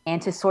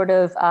 and to sort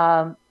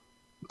of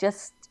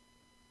just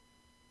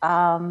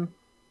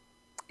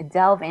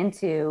delve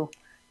into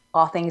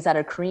all things that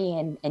are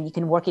Korean, and you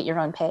can work at your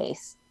own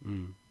pace.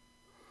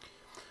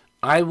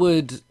 I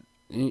would,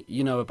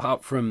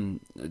 apart from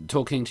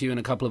talking to you and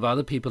a couple of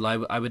other people,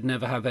 I would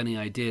never have any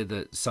idea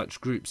that such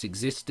groups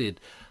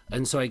existed.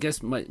 And so I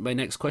guess my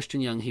next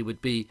question, Young Hee,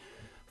 would be,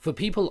 for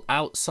people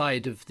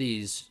outside of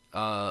these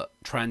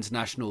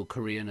transnational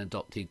Korean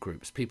adoptee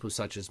groups, people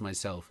such as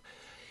myself,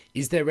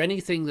 is there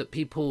anything that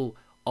people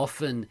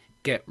often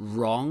get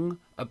wrong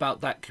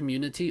about that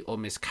community or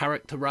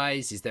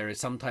mischaracterize? Is there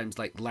sometimes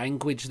like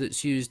language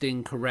that's used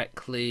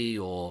incorrectly,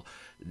 or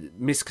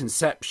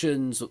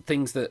misconceptions, or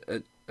things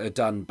that are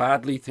done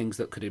badly, things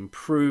that could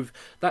improve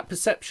that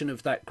perception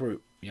of that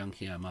group, Young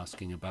Hee, I'm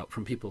asking about,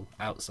 from people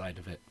outside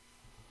of it?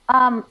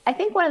 I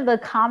think one of the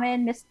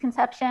common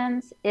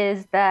misconceptions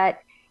is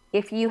that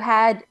if you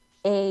had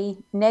a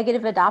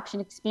negative adoption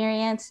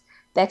experience,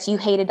 that you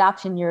hate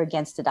adoption, you're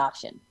against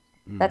adoption.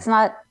 That's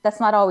not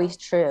always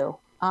true.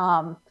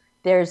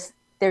 There's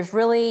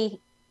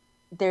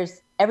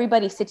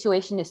everybody's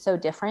situation is so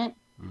different.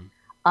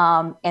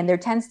 And there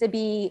tends to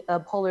be a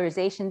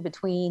polarization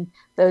between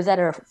those that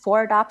are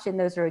for adoption,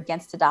 those that are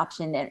against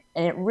adoption. And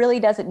it really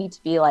doesn't need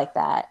to be like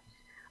that.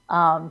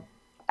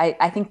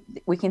 I think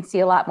we can see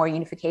a lot more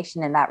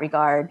unification in that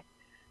regard.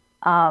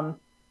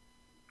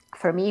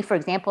 For me, for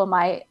example,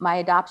 my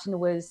adoption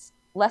was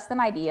less than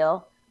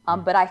ideal,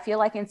 but I feel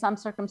like in some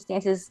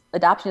circumstances,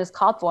 adoption is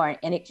called for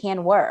and it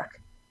can work.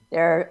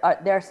 There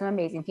are some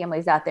amazing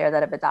families out there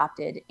that have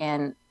adopted,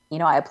 and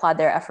I applaud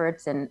their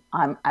efforts, and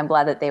I'm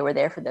glad that they were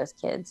there for those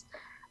kids.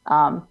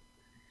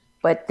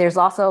 But there's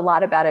also a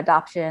lot about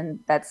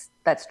adoption that's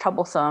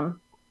troublesome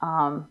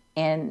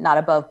and not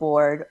above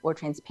board or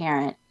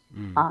transparent,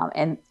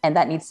 and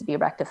that needs to be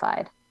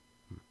rectified.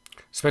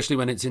 Especially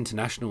when it's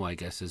international, I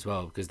guess, as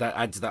well, because that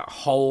adds that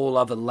whole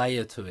other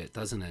layer to it,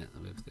 doesn't it?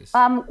 With this.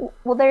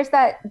 Well, there's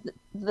that.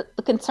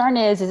 The concern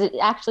is it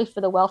actually for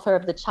the welfare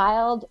of the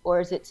child, or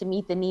is it to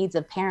meet the needs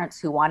of parents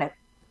who want a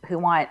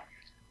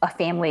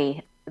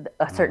family,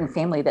 a certain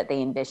family that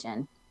they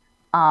envision?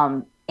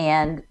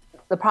 And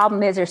the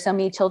problem is there's so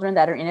many children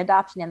that are in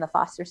adoption in the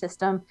foster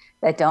system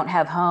that don't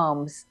have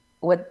homes.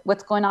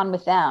 What's going on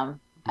with them?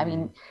 I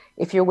mean,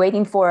 if you're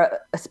waiting for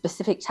a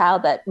specific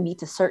child that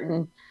meets a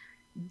certain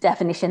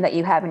definition that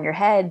you have in your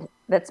head,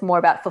 that's more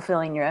about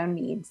fulfilling your own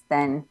needs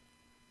than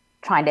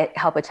trying to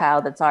help a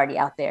child that's already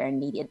out there and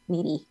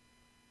needy.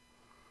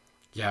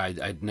 Yeah,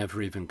 I'd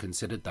never even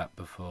considered that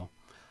before.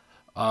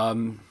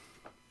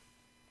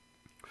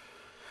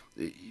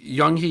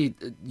 Young Hee,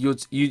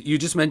 you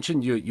just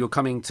mentioned you're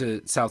coming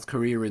to South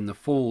Korea in the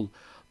fall.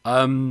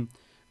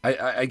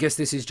 I guess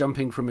this is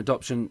jumping from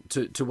adoption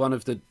to one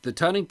of the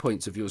turning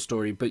points of your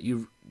story, but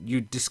you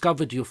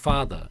discovered your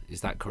father.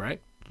 Is that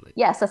correct?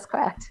 Yes, that's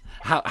correct.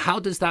 How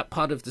does that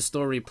part of the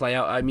story play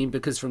out? I mean,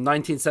 because from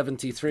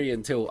 1973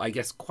 until, I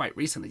guess, quite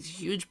recently, it's a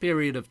huge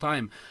period of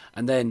time.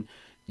 And then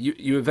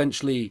you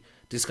eventually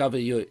discover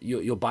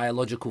your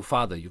biological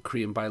father, your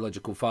Korean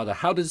biological father.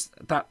 How does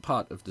that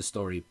part of the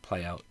story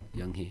play out,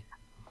 Young Hee?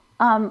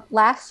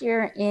 Last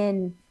year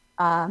in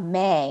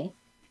May,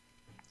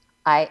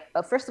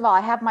 first of all,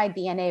 I have my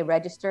DNA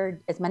registered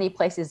as many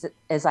places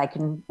as I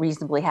can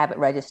reasonably have it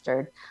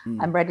registered.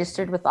 I'm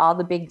registered with all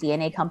the big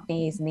DNA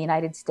companies in the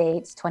United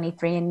States,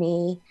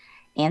 23andMe,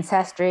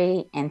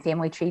 Ancestry, and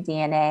Family Tree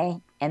DNA.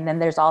 And then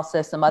there's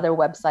also some other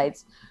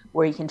websites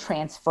where you can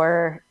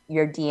transfer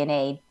your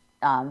DNA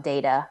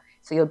data.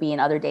 So you'll be in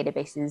other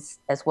databases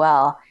as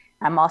well.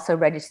 I'm also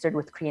registered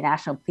with Korea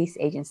National Police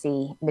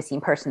Agency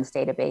Missing Persons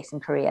Database in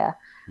Korea.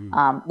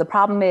 The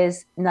problem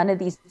is none of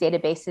these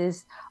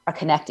databases are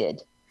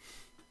connected.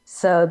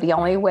 So the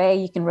only way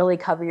you can really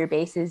cover your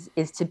bases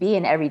is to be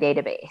in every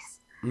database.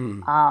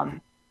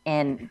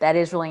 And that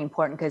is really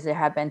important because there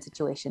have been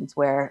situations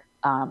where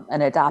an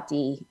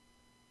adoptee,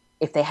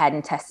 if they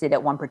hadn't tested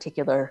at one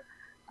particular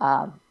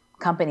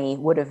company,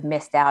 would have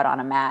missed out on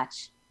a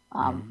match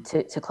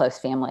to close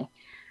family.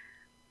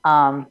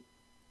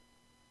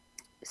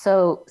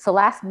 So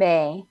last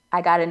May,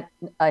 I got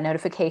a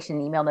notification,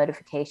 an email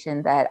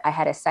notification that I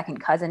had a second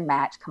cousin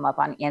match come up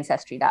on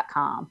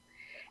Ancestry.com.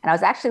 And I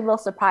was actually a little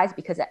surprised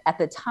because at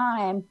the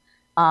time,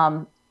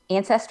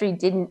 Ancestry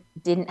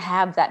didn't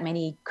have that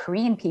many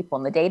Korean people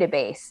in the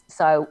database.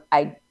 So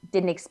I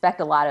didn't expect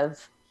a lot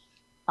of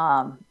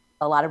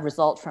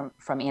results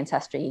from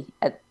Ancestry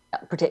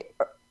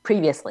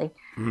previously.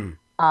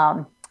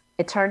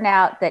 It turned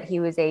out that he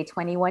was a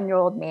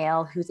 21-year-old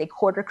male who's a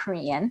quarter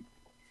Korean,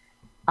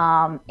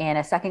 and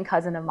a second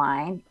cousin of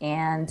mine,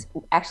 and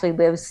actually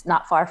lives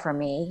not far from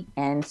me.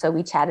 And so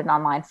we chatted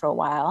online for a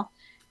while,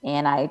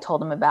 and I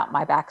told him about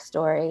my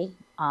backstory.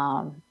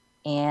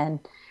 And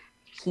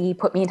he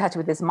put me in touch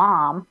with his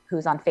mom,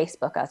 who's on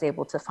Facebook. I was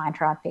able to find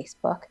her on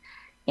Facebook,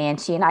 and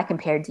she and I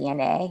compared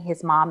DNA.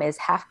 His mom is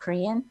half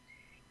Korean,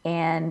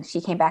 and she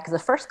came back as a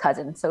first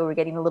cousin. So we're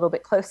getting a little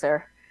bit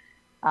closer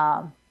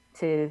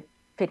to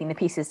fitting the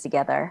pieces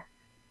together.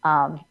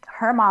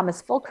 Her mom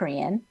is full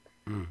Korean.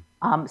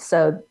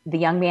 So the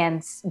young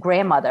man's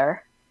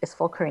grandmother is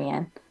full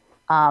Korean.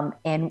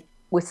 And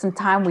with some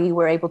time, we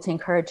were able to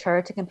encourage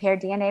her to compare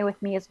DNA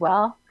with me as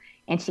well.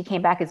 And she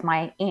came back as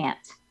my aunt.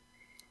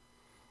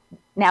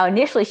 Now,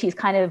 initially, she's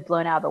kind of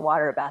blown out of the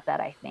water about that,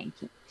 I think.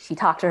 She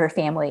talked to her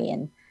family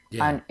and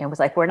was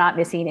like, we're not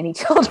missing any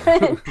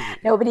children.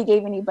 Nobody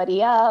gave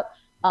anybody up.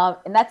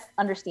 And that's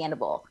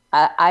understandable.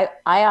 I,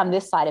 on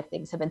this side of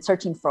things, have been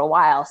searching for a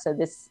while. So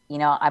this,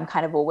 I'm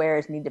kind of aware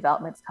as new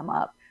developments come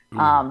up.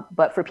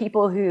 But for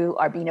people who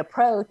are being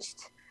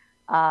approached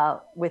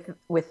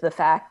with the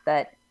fact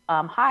that,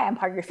 hi, I'm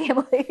part of your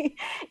family,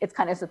 it's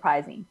kind of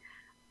surprising.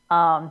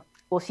 Well,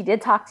 she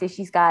did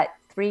she's got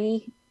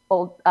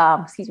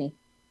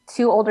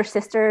two older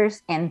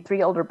sisters and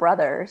three older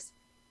brothers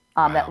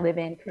that live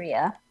in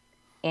Korea.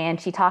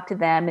 And she talked to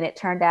them, and it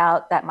turned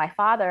out that my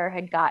father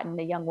had gotten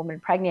a young woman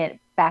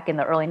pregnant back in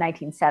the early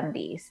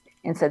 1970s.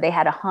 And so they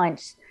had a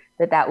hunch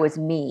that was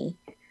me.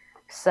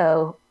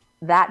 So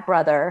that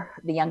brother,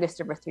 the youngest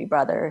of her three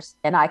brothers,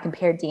 and I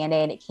compared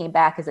DNA, and it came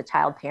back as a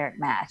child-parent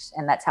match.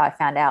 And that's how I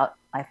found out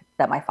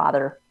that my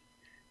father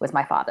was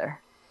my father.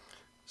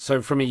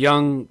 So from a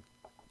young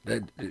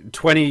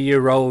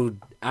 20-year-old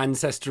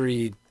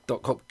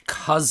Ancestry.com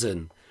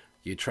cousin,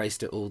 you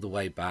traced it all the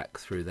way back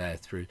through there.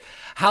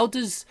 How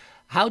does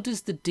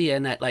the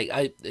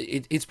DNA,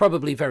 it's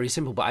probably very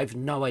simple, but I have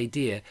no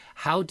idea.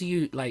 How do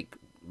you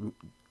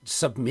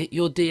submit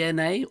your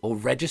DNA or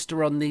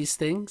register on these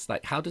things?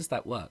 How does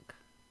that work?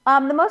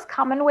 The most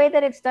common way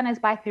that it's done is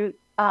by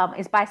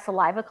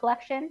saliva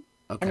collection.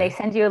 Okay. And they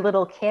send you a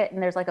little kit,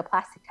 and there's a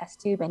plastic test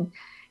tube, and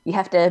you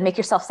have to make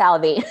yourself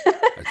salivate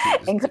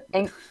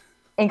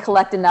and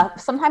collect enough.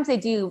 Sometimes they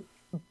do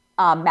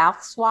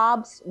mouth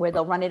swabs where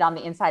they'll run it on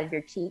the inside of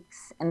your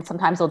cheeks, and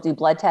sometimes they'll do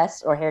blood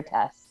tests or hair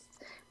tests.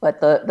 But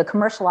the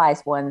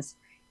commercialized ones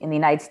in the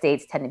United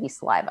States tend to be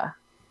saliva.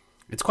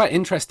 It's quite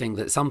interesting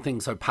that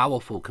something so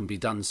powerful can be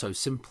done so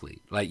simply.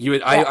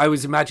 I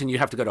always imagine you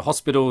have to go to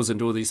hospitals and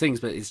do all these things,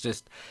 but it's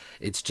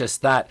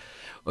just that.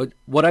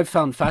 What I've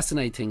found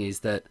fascinating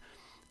is that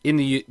in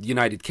the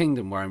United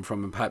Kingdom, where I'm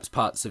from, and perhaps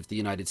parts of the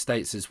United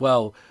States as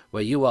well,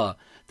 where you are,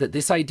 that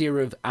this idea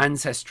of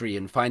ancestry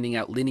and finding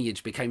out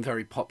lineage became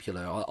very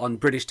popular. On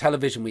British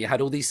television, we had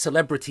all these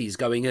celebrities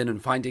going in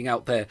and finding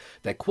out they're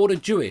quarter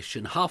Jewish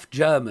and half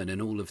German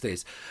and all of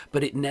this.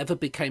 But it never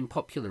became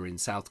popular in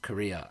South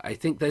Korea. I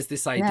think there's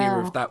this idea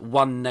of that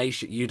one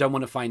nation. You don't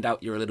want to find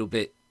out you're a little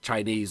bit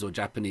Chinese or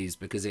Japanese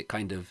because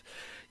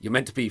you're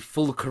meant to be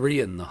full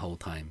Korean the whole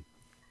time.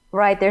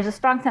 Right. There's a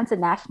strong sense of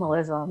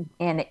nationalism,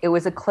 and it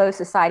was a closed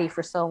society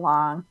for so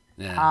long.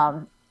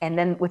 Yeah. And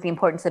then with the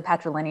importance of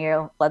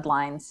patrilineal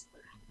bloodlines,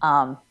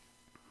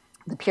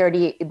 the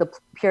purity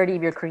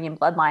of your Korean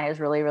bloodline is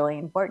really, really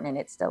important, and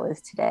it still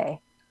is today.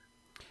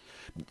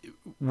 I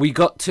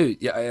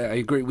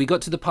agree. We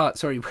got to the part,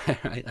 sorry, where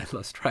I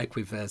lost track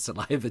with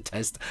saliva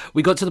test.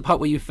 We got to the part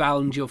where you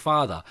found your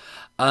father.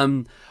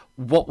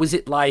 What was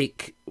it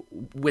like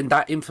when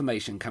that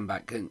information came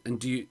back?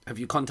 And have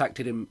you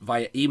contacted him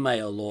via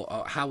email,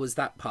 or how was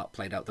that part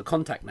played out? The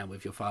contact now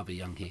with your father,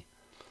 Young Hee.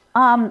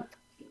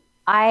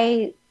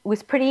 I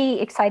was pretty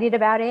excited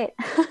about it.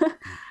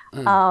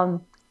 The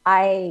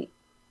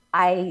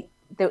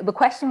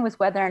question was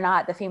whether or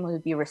not the family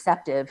would be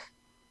receptive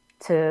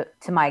to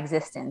my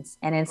existence.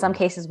 And in some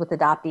cases with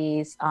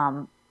adoptees,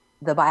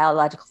 the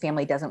biological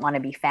family doesn't want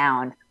to be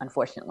found,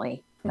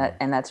 unfortunately.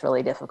 And that's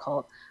really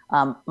difficult.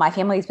 My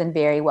family's been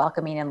very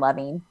welcoming and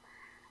loving.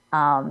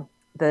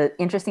 The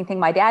interesting thing,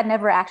 my dad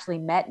never actually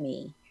met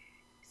me.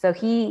 So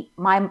he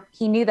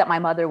knew that my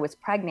mother was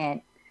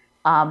pregnant,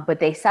 but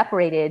they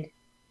separated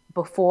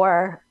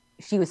before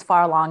she was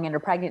far along in her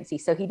pregnancy.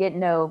 So he didn't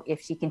know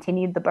if she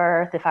continued the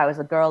birth, if I was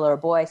a girl or a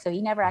boy. So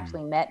he never Mm.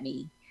 actually met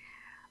me.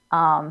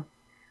 Um,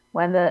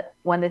 one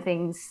of the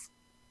things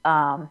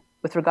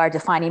with regard to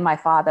finding my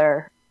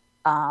father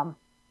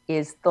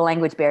is the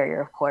language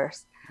barrier, of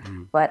course.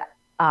 Mm. But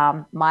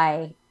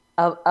my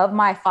of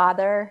my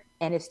father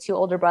and his two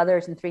older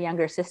brothers and three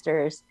younger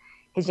sisters,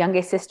 his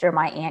youngest sister,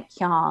 my aunt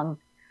Kyung,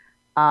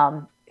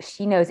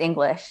 she knows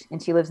English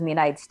and she lives in the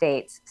United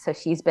States, so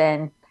she's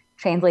been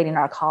translating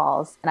our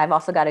calls. And I've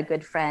also got a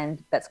good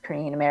friend that's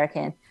Korean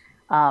American.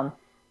 Um,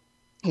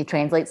 he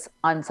translates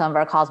on some of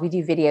our calls. We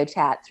do video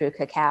chat through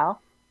Kakao,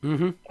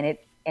 Mm-hmm.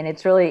 and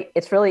it's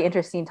really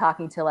interesting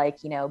talking to, like,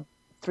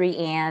 three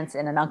aunts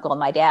and an uncle and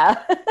my dad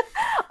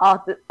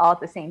all at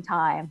the same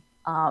time.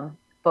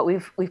 But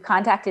we've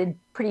contacted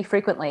pretty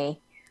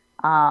frequently,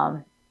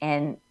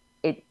 and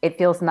it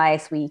feels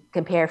nice. We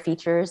compare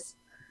features,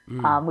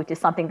 Mm. which is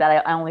something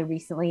that I only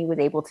recently was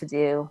able to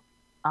do,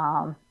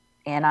 and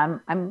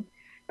I'm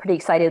pretty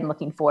excited and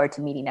looking forward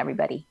to meeting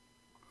everybody.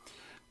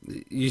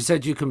 You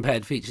said you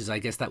compared features. I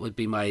guess that would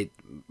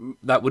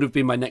have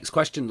been my next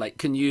question. Like,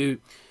 can you?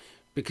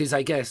 Because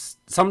I guess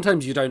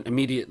sometimes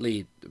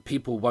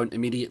people won't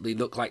immediately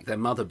look like their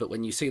mother, but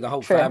when you see the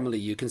whole True. family,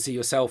 you can see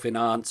yourself in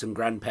aunts and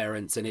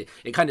grandparents, and it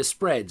kind of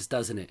spreads,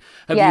 doesn't it?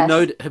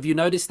 Yes. Have you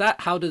noticed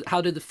that? How do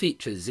the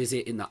features? Is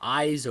it in the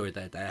eyes or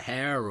their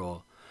hair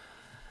or?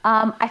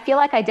 I feel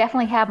like I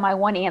definitely have my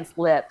one aunt's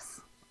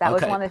lips. That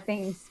was Okay. one of the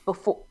things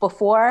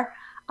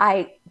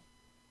I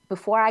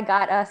before I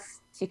got us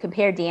to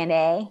compare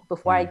DNA,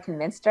 before I Mm.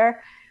 convinced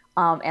her,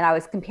 and I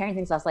was comparing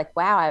things, I was like,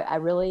 wow, I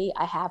really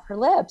I have her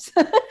lips,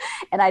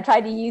 and I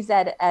tried to use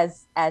that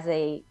as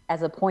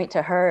a point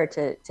to her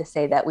to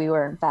say that we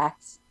were in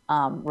fact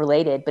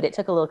related, but it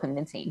took a little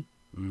convincing.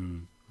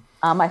 Mm.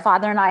 My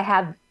father and I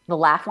have the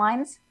laugh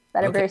lines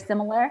that are Okay. very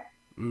similar,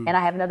 Mm. and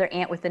I have another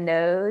aunt with a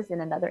nose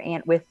and another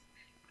aunt with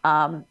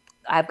um,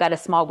 I've got a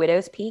small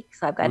widow's peak,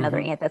 so I've got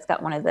another Hmm. aunt that's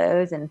got one of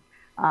those, and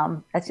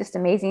that's just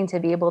amazing to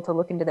be able to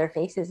look into their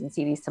faces and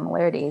see these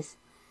similarities.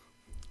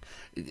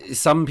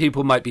 Some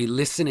people might be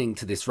listening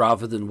to this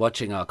rather than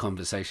watching our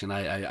conversation.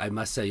 I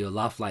must say your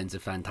laugh lines are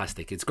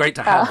fantastic. It's great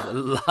to have Uh,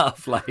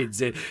 laugh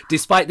lines.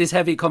 Despite this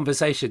heavy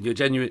conversation,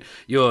 generally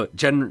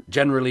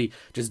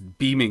just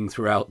beaming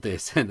throughout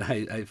this, and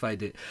I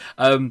find it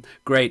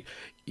great.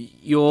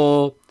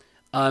 Your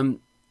um,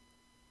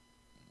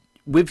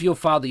 with your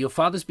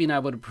father's been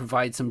able to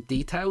provide some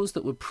details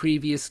that were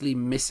previously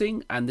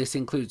missing, and this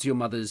includes your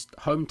mother's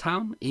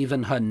hometown,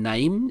 even her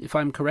name, if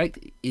I'm correct,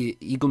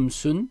 Igum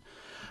Sun.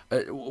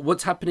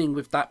 What's happening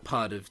with that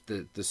part of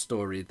the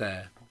story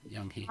there,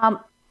 Young Hee? um,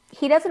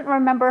 he doesn't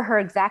remember her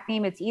exact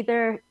name. It's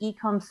either E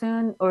Kum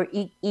Soon or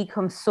E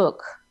Kum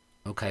Suk.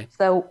 Okay.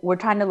 So we're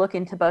trying to look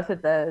into both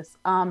of those.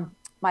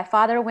 My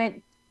father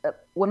went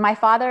when my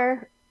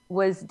father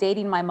was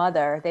dating my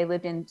mother. They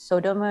lived in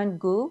Sodomun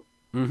Gu,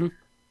 Mm-hmm.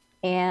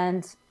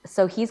 and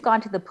so he's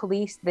gone to the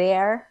police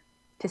there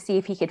to see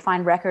if he could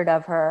find record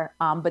of her.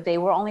 But they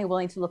were only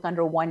willing to look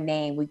under one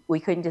name. We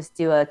couldn't just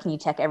do a can you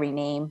check every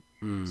name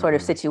sort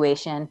of Mm-hmm.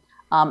 situation.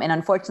 And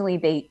unfortunately,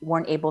 they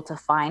weren't able to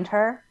find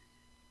her.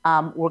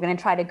 We're going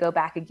to try to go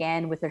back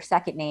again with her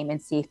second name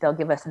and see if they'll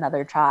give us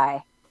another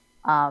try.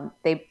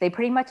 They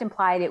pretty much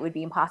implied it would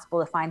be impossible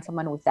to find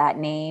someone with that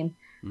name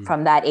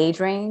from that age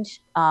range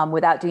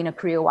without doing a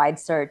career wide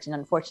search. And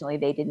unfortunately,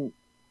 they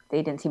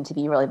didn't seem to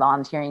be really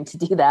volunteering to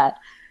do that.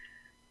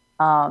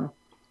 Um,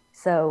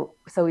 so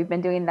we've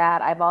been doing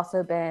that. I've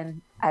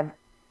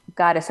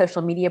got a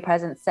social media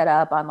presence set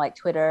up on like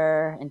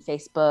Twitter and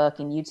Facebook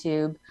and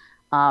YouTube.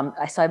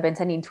 So I've been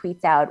sending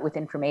tweets out with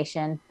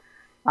information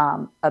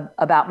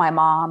about my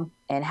mom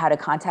and how to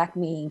contact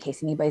me in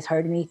case anybody's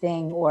heard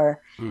anything,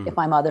 or if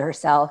my mother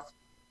herself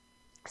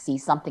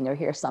sees something or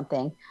hears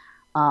something.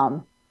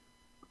 Um,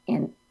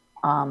 and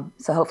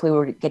so hopefully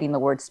we're getting the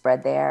word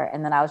spread there.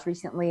 And then I was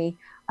recently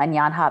on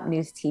Yonhap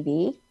News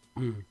TV,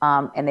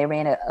 Mm-hmm. and they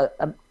ran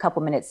a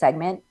couple minute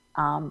segment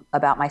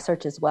about my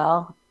search as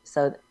well.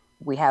 So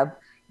we have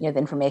the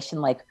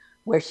information like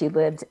where she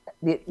lived,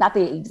 not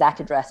the exact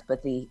address,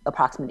 but the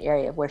approximate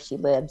area of where she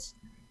lived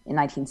in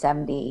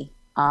 1970.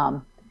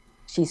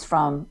 She's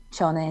from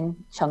Chonin,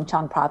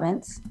 Chungcheong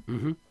province.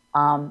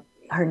 Mm-hmm.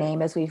 Her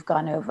name, as we've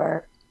gone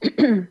over,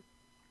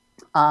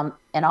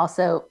 and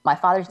also my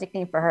father's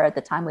nickname for her at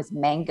the time was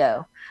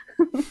Mango.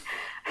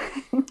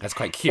 That's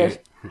quite So, cute.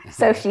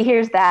 so if she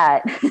hears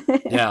that,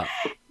 Yeah.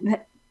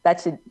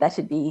 that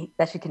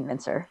should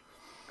convince her.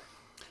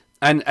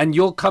 And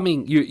you're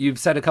coming. You've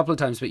said a couple of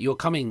times, but you're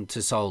coming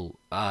to Seoul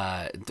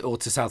or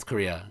to South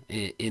Korea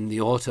in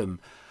the autumn.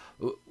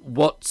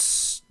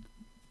 What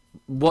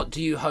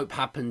do you hope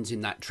happens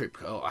in that trip?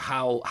 Or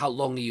how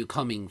long are you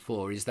coming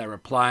for? Is there a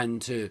plan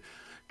to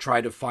try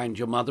to find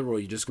your mother, or are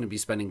you just going to be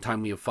spending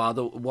time with your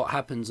father? What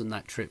happens on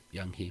that trip,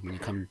 Young Hee, when you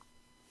come?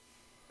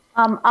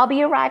 I'll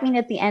be arriving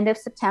at the end of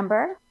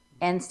September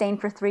and staying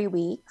for 3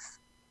 weeks.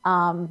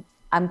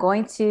 I'm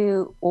going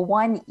to, well,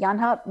 one,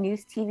 Yonhap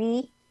News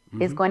TV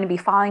is Hmm. going to be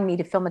following me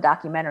to film a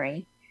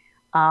documentary.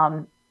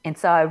 And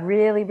so I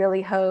really,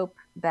 really hope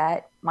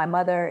that my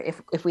mother,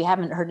 if we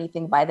haven't heard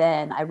anything by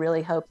then, I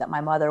really hope that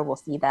my mother will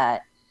see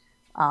that.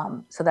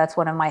 So that's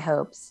one of my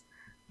hopes.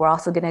 We're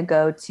also going to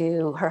go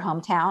to her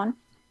hometown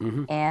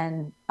Hmm.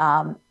 and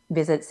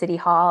visit City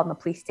Hall and the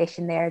police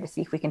station there to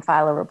see if we can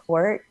file a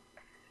report.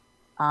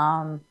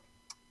 Um,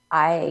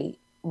 I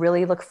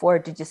really look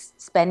forward to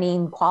just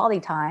spending quality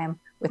time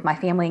with my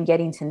family and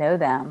getting to know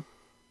them.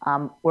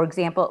 For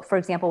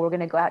example, we're going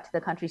to go out to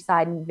the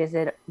countryside and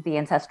visit the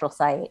ancestral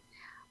site,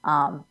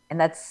 and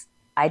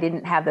I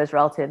didn't have those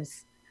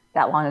relatives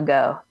that long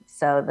ago,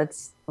 so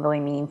that's really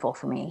meaningful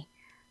for me.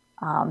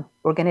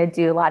 We're going to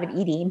do a lot of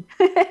eating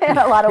and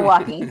a lot of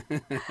walking,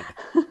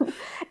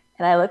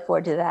 and I look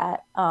forward to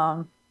that.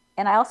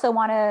 And I also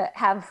want to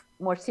have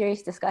more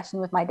serious discussion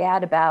with my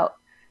dad about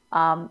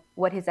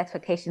what his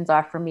expectations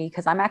are for me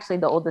because I'm actually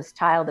the oldest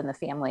child in the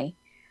family.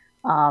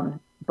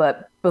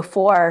 But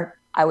before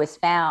I was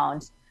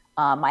found,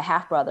 my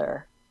half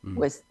brother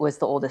was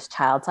the oldest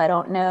child, so I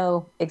don't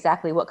know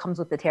exactly what comes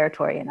with the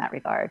territory in that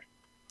regard.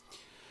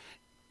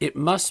 It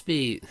must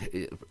be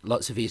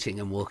lots of eating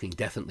and walking,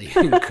 definitely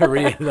in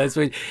Korea. That's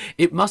what,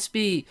 it must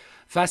be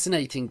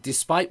fascinating,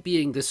 despite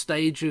being the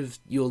stage of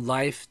your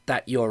life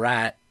that you're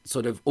at,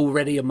 sort of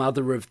already a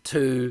mother of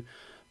two.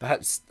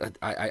 Perhaps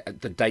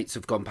the dates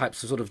have gone, perhaps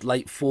sort of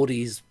late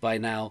 40s by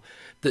now.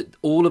 That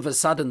all of a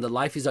sudden the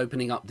life is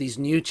opening up these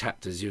new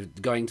chapters. You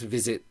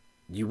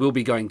will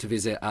be going to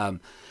visit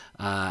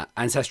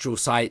ancestral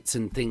sites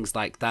and things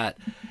like that.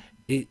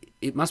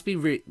 It must be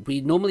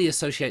we normally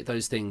associate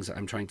those things,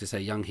 I'm trying to say,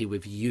 Young Hee,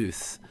 with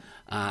youth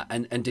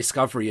and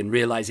discovery and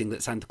realizing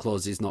that Santa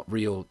Claus is not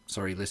real.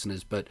 Sorry,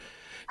 listeners, but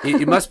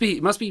it must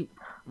be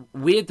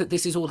weird that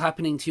this is all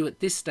happening to you at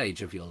this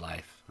stage of your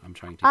life. I'm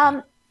trying to get.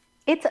 Um,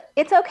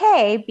 it's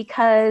okay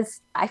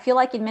because I feel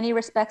like in many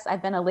respects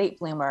I've been a late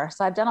bloomer.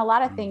 So I've done a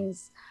lot of Mm,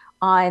 things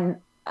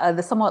on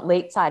the somewhat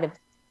late side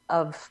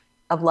of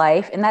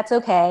life, and that's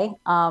okay.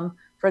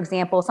 For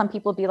example, some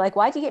people be like,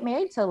 "Why'd you get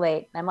married so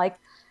late?" And I'm like,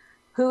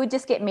 "Who would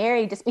just get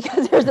married just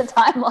because there's a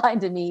timeline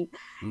to meet?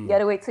 You got mm,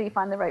 to wait till you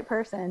find the right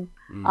person."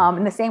 mm,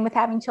 And the same with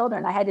having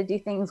children. I had to do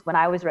things when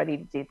I was ready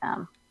to do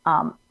them.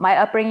 My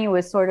upbringing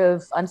was sort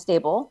of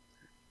unstable,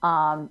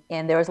 and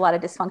there was a lot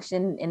of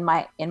dysfunction in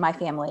my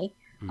family.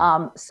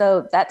 mm.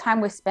 So that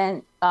time was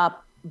spent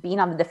being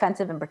on the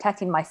defensive and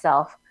protecting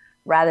myself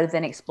rather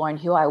than exploring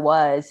who I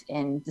was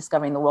and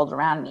discovering the world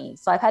around me.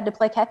 So I've had to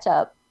play catch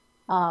up,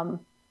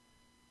 um,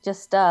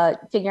 just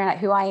figuring out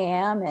who I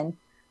am and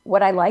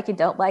what I like and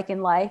don't like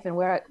in life and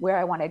where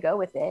I want to go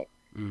with it.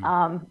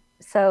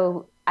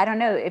 So I don't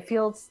know. It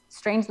feels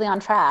strangely on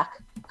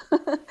track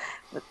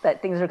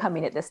that things are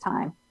coming at this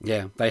time.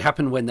 Yeah, they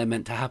happen when they're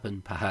meant to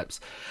happen. Perhaps.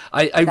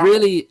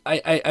 Exactly.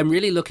 I'm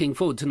really looking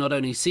forward to not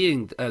only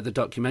seeing the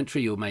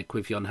documentary you'll make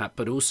with Yon Hap,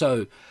 but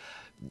also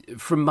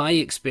from my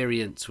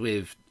experience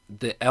with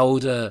the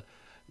elder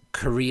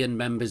Korean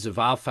members of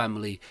our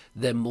family,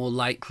 they're more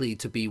likely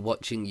to be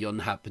watching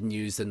Yonhap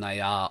news than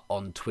they are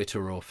on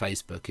Twitter or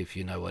Facebook, if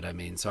you know what I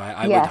mean. So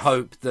I would Yes.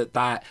 hope that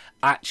that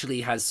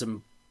actually has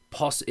some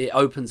it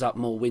opens up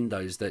more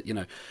windows that,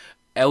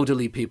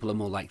 elderly people are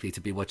more likely to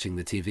be watching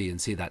the TV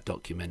and see that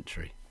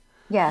documentary.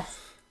 Yes.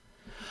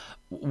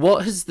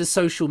 What has the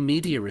social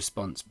media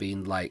response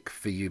been like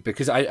for you?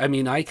 Because I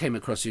mean, I came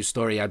across your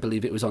story. I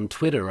believe it was on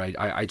Twitter.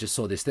 I just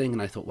saw this thing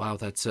and I thought, wow,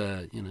 that's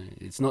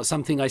it's not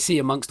something I see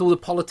amongst all the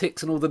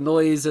politics and all the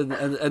noise and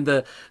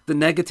the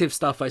negative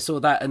stuff. I saw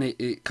that and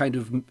it kind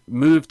of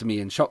moved me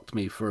and shocked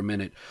me for a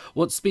minute.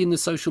 What's been the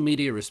social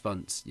media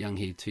response, Young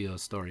Hee, to your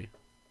story?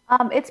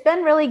 It's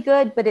been really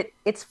good, but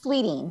it's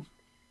fleeting.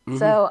 Hmm.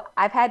 So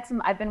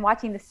I've been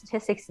watching the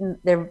statistics and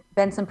there've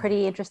been some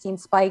pretty interesting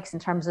spikes in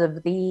terms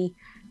of the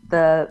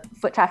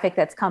foot traffic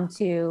that's come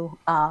to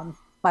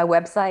my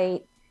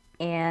website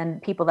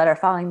and people that are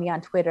following me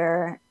on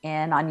Twitter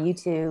and on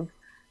YouTube.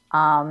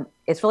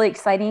 It's really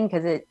exciting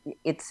because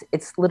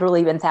it's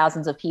literally been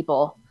thousands of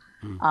people.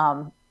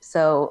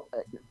 So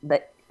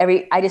that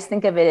I just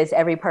think of it as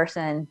every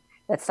person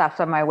that stops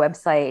on my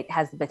website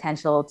has the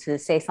potential to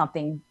say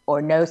something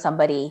or know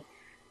somebody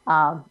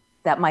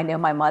that might know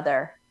my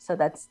mother. So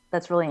that's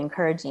really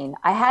encouraging.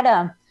 I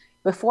had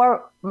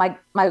before my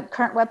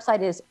current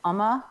website is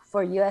UMA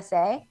for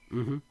USA,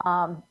 Hmm.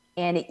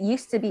 and it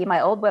used to be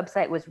my old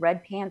website was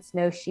Red Pants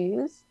No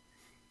Shoes,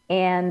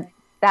 and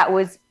that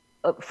was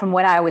from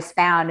when I was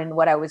found and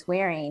what I was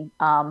wearing.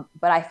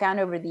 But I found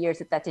over the years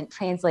that that didn't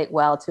translate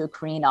well to a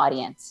Korean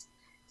audience.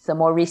 So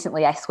more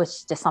recently, I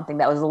switched to something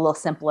that was a little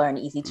simpler and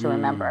easy to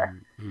remember.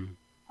 Mm-hmm.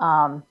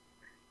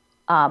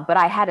 Um, but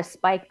I had a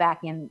spike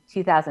back in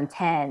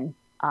 2010,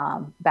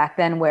 back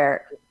then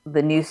where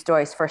the news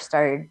stories first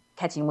started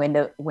catching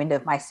wind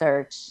of my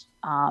search.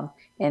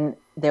 And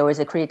there was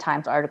a Korea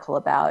Times article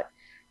about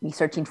me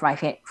searching for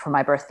for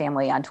my birth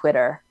family on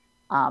Twitter.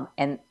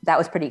 And that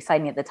was pretty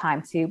exciting at the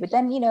time too. But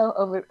then,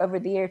 over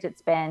the years,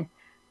 it's been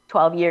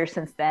 12 years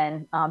since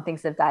then.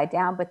 Things have died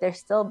down, but there's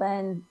still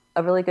been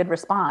a really good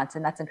response,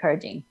 and that's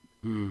encouraging.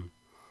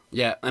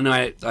 Yeah, and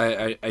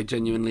I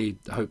genuinely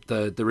hope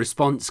the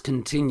response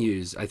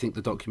continues. I think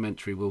the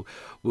documentary will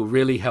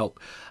really help.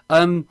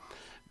 Um,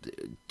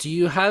 do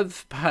you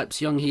have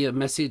perhaps, Young Hee, a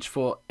message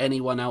for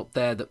anyone out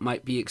there that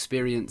might be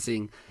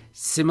experiencing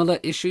similar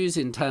issues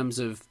in terms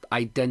of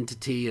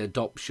identity,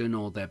 adoption,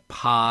 or their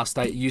past?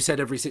 You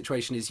said every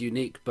situation is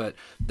unique, but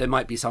there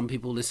might be some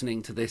people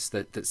listening to this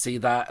that see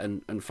that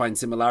and find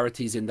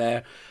similarities in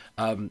there.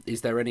 Is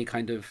there any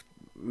kind of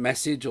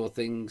message or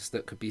things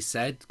that could be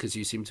said? Because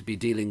you seem to be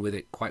dealing with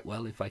it quite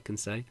well, if I can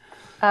say.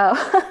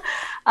 Oh,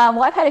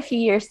 well, I've had a few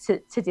years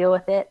to deal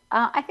with it.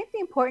 I think the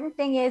important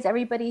thing is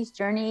everybody's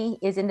journey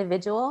is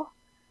individual.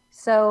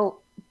 So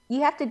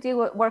you have to do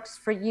what works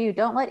for you.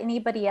 Don't let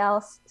anybody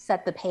else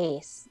set the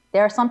pace.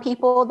 There are some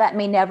people that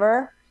may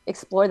never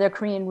explore their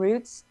Korean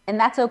roots, and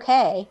that's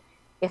okay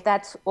if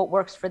that's what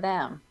works for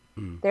them.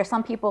 There are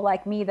some people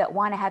like me that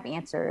want to have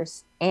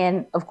answers.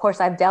 And of course,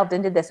 I've delved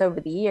into this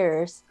over the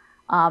years,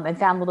 and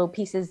found little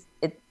pieces.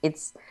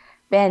 It's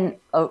been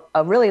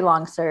a really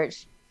long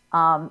search,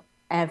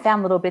 and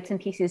found little bits and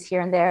pieces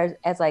here and there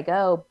as I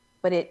go.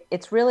 But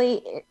it's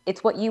really,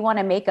 it's what you want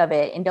to make of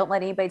it, and don't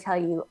let anybody tell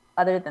you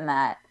other than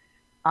that.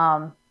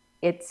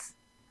 It's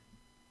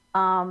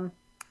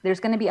There's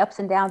going to be ups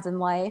and downs in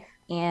life,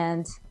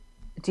 and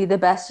do the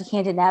best you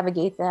can to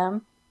navigate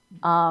them,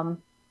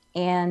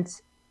 and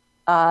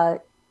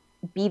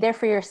be there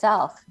for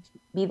yourself.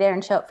 Be there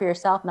and show up for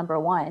yourself, number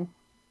one,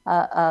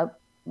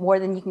 more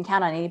than you can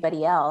count on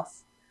anybody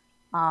else.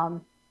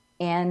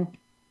 And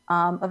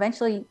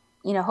eventually,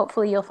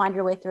 hopefully you'll find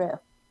your way through.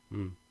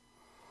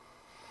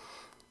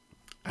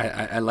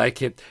 I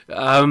like it.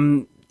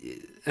 And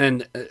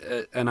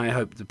I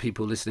hope the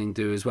people listening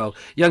do as well.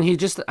 Young Hee,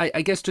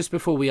 I guess just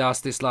before we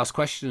ask this last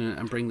question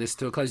and bring this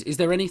to a close, is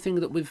there anything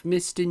that we've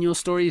missed in your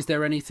story? Is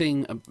there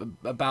anything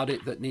about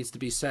it that needs to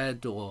be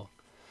said? Or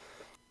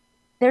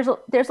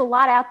There's a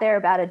lot out there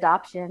about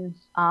adoption,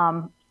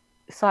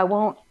 so I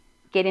won't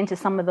get into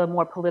some of the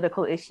more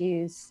political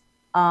issues.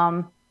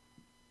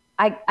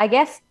 I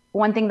guess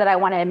one thing that I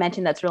want to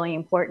mention that's really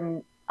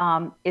important,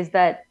 is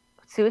that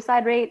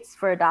suicide rates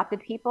for adopted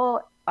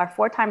people are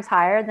 4 times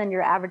higher than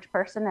your average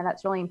person, and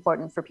that's really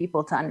important for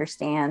people to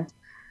understand.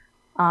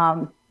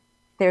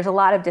 There's a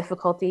lot of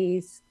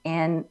difficulties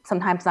and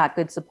sometimes not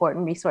good support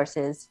and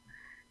resources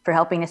for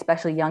helping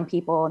especially young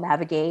people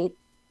navigate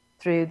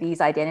through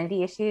these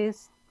identity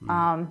issues.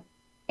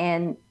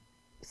 And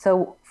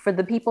so for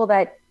the people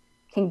that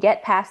can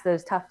get past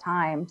those tough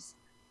times,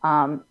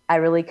 I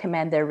really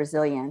commend their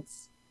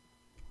resilience,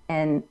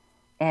 and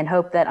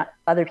hope that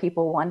other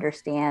people will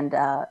understand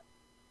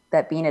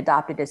that being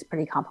adopted is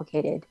pretty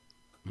complicated.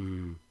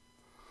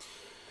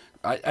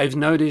 I've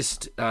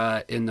noticed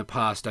in the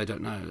past, I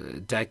don't know,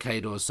 a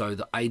decade or so,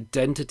 that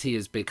identity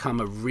has become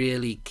a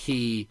really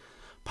key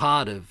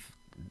part of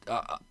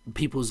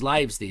people's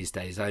lives these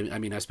days. I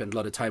mean, I spend a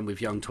lot of time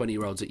with young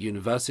 20-year-olds at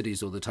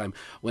universities all the time.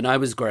 When I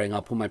was growing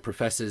up, all my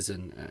professors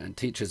and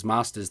teachers,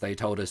 masters, they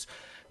told us,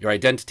 your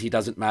identity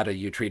doesn't matter,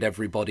 you treat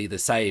everybody the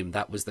same.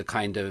 That was the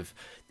kind of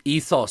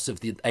ethos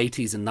of the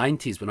 80s and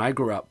 90s when I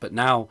grew up. But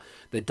now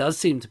there does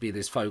seem to be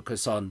this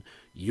focus on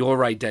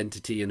your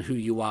identity and who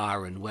you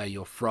are and where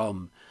you're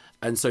from.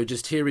 And so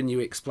just hearing you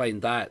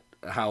explain that,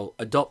 how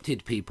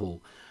adopted people,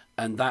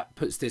 and that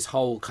puts this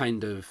whole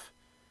kind of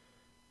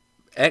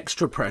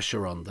extra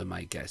pressure on them,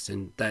 I guess,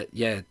 and that,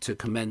 yeah, to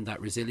commend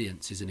that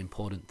resilience is an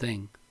important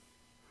thing.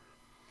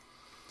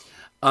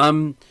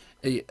 I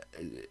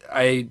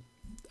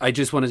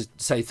just want to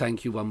say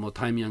thank you one more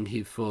time, Young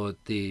Hee, for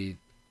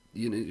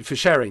for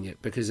sharing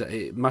it, because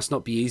it must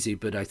not be easy,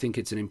 but I think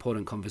it's an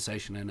important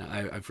conversation, and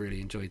I've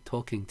really enjoyed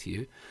talking to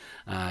you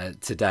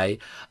today.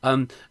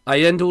 I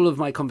end all of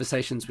my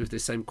conversations with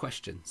this same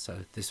question, so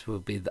this will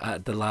be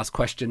the last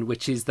question,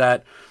 which is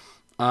that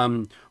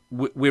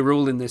we're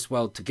all in this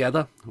world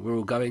together. We're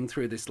all going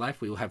through this life.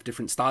 We all have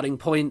different starting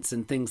points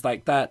and things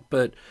like that,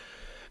 but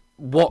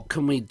what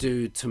can we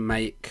do to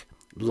make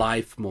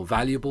life more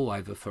valuable,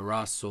 either for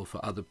us or for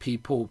other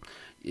people?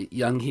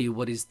 Young Hee,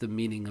 what is the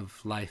meaning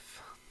of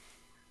life?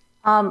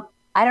 I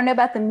don't know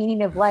about the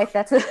meaning of life.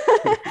 That's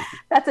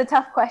a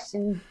tough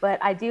question,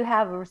 but I do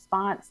have a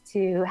response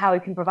to how we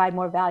can provide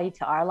more value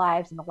to our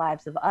lives and the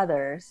lives of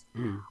others.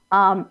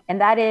 And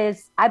that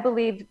is, I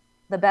believe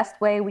the best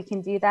way we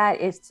can do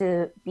that is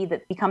to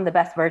become the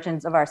best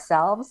versions of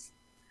ourselves.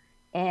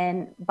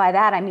 And by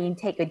that, I mean,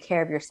 take good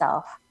care of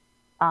yourself.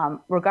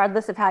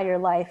 Regardless of how your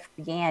life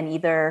began,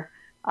 either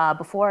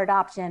before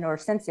adoption or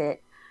since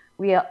it,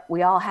 we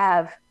all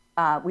have,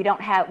 we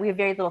have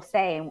very little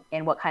say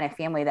in what kind of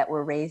family that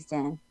we're raised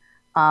in.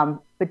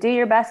 But do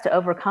your best to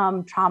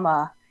overcome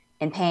trauma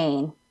and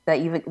pain that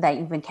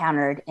you've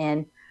encountered,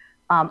 and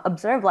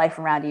observe life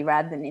around you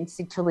rather than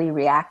instinctually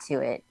react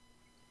to it.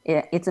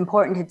 It's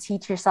important to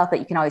teach yourself that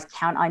you can always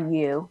count on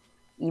you,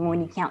 even when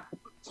you can't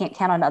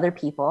count on other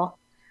people.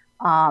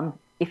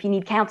 If you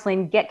need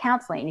counseling, get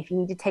counseling. If you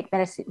need to take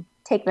medicine,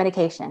 take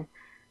medication.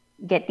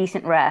 Get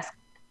decent rest.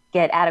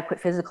 get adequate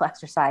physical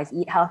exercise,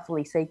 eat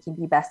healthily so you can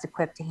be best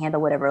equipped to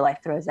handle whatever life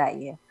throws at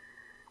you.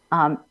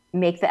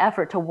 Make the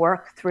effort to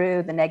work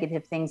through the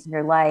negative things in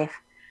your life,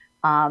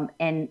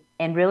 and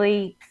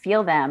really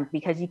feel them,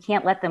 because you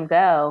can't let them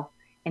go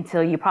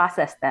until you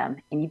process them,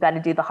 and you've got to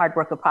do the hard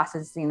work of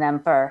processing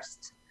them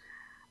first.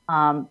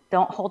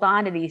 Don't hold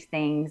on to these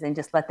things and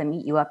just let them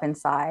eat you up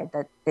inside.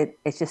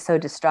 It's just so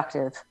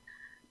destructive.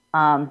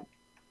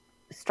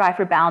 Strive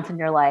for balance in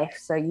your life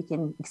so you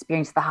can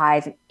experience the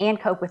highs and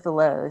cope with the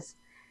lows.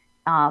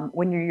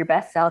 When you're your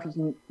best self,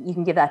 you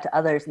can give that to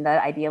others, and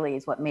that ideally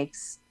is what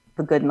makes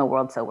the good in the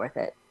world so worth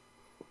it.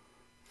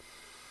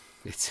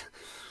 It's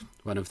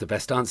one of the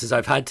best answers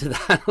I've had to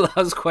that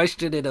last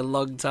question in a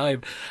long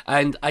time,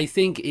 and I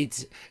think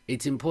it's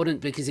important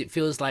because it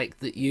feels like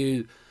that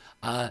you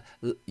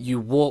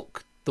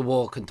walk the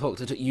walk and talk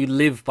to you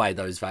live by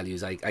those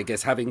values. I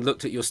guess, having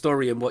looked at your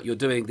story and what you're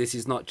doing, this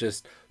is not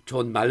just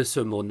John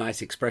Malsum or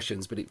nice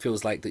expressions, but it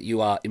feels like that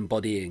you are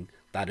embodying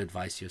that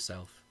advice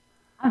yourself.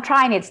 I'm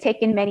trying. It's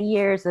taken many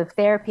years of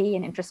therapy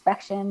and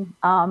introspection,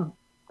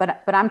 but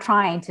I'm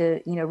trying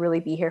to really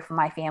be here for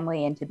my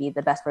family and to be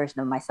the best version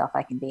of myself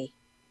I can be.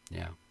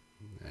 Yeah,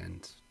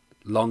 and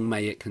long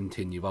may it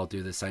continue. I'll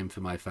do the same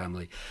for my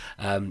family.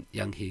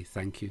 Young Hee,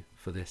 thank you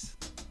for this.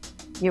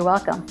 You're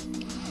welcome.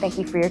 Thank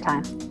you for your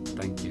time.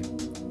 Thank you.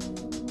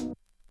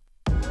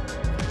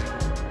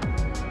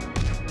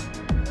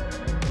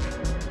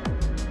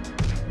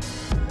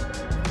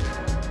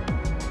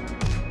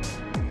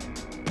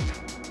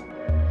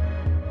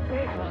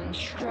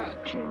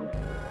 Reconstruction.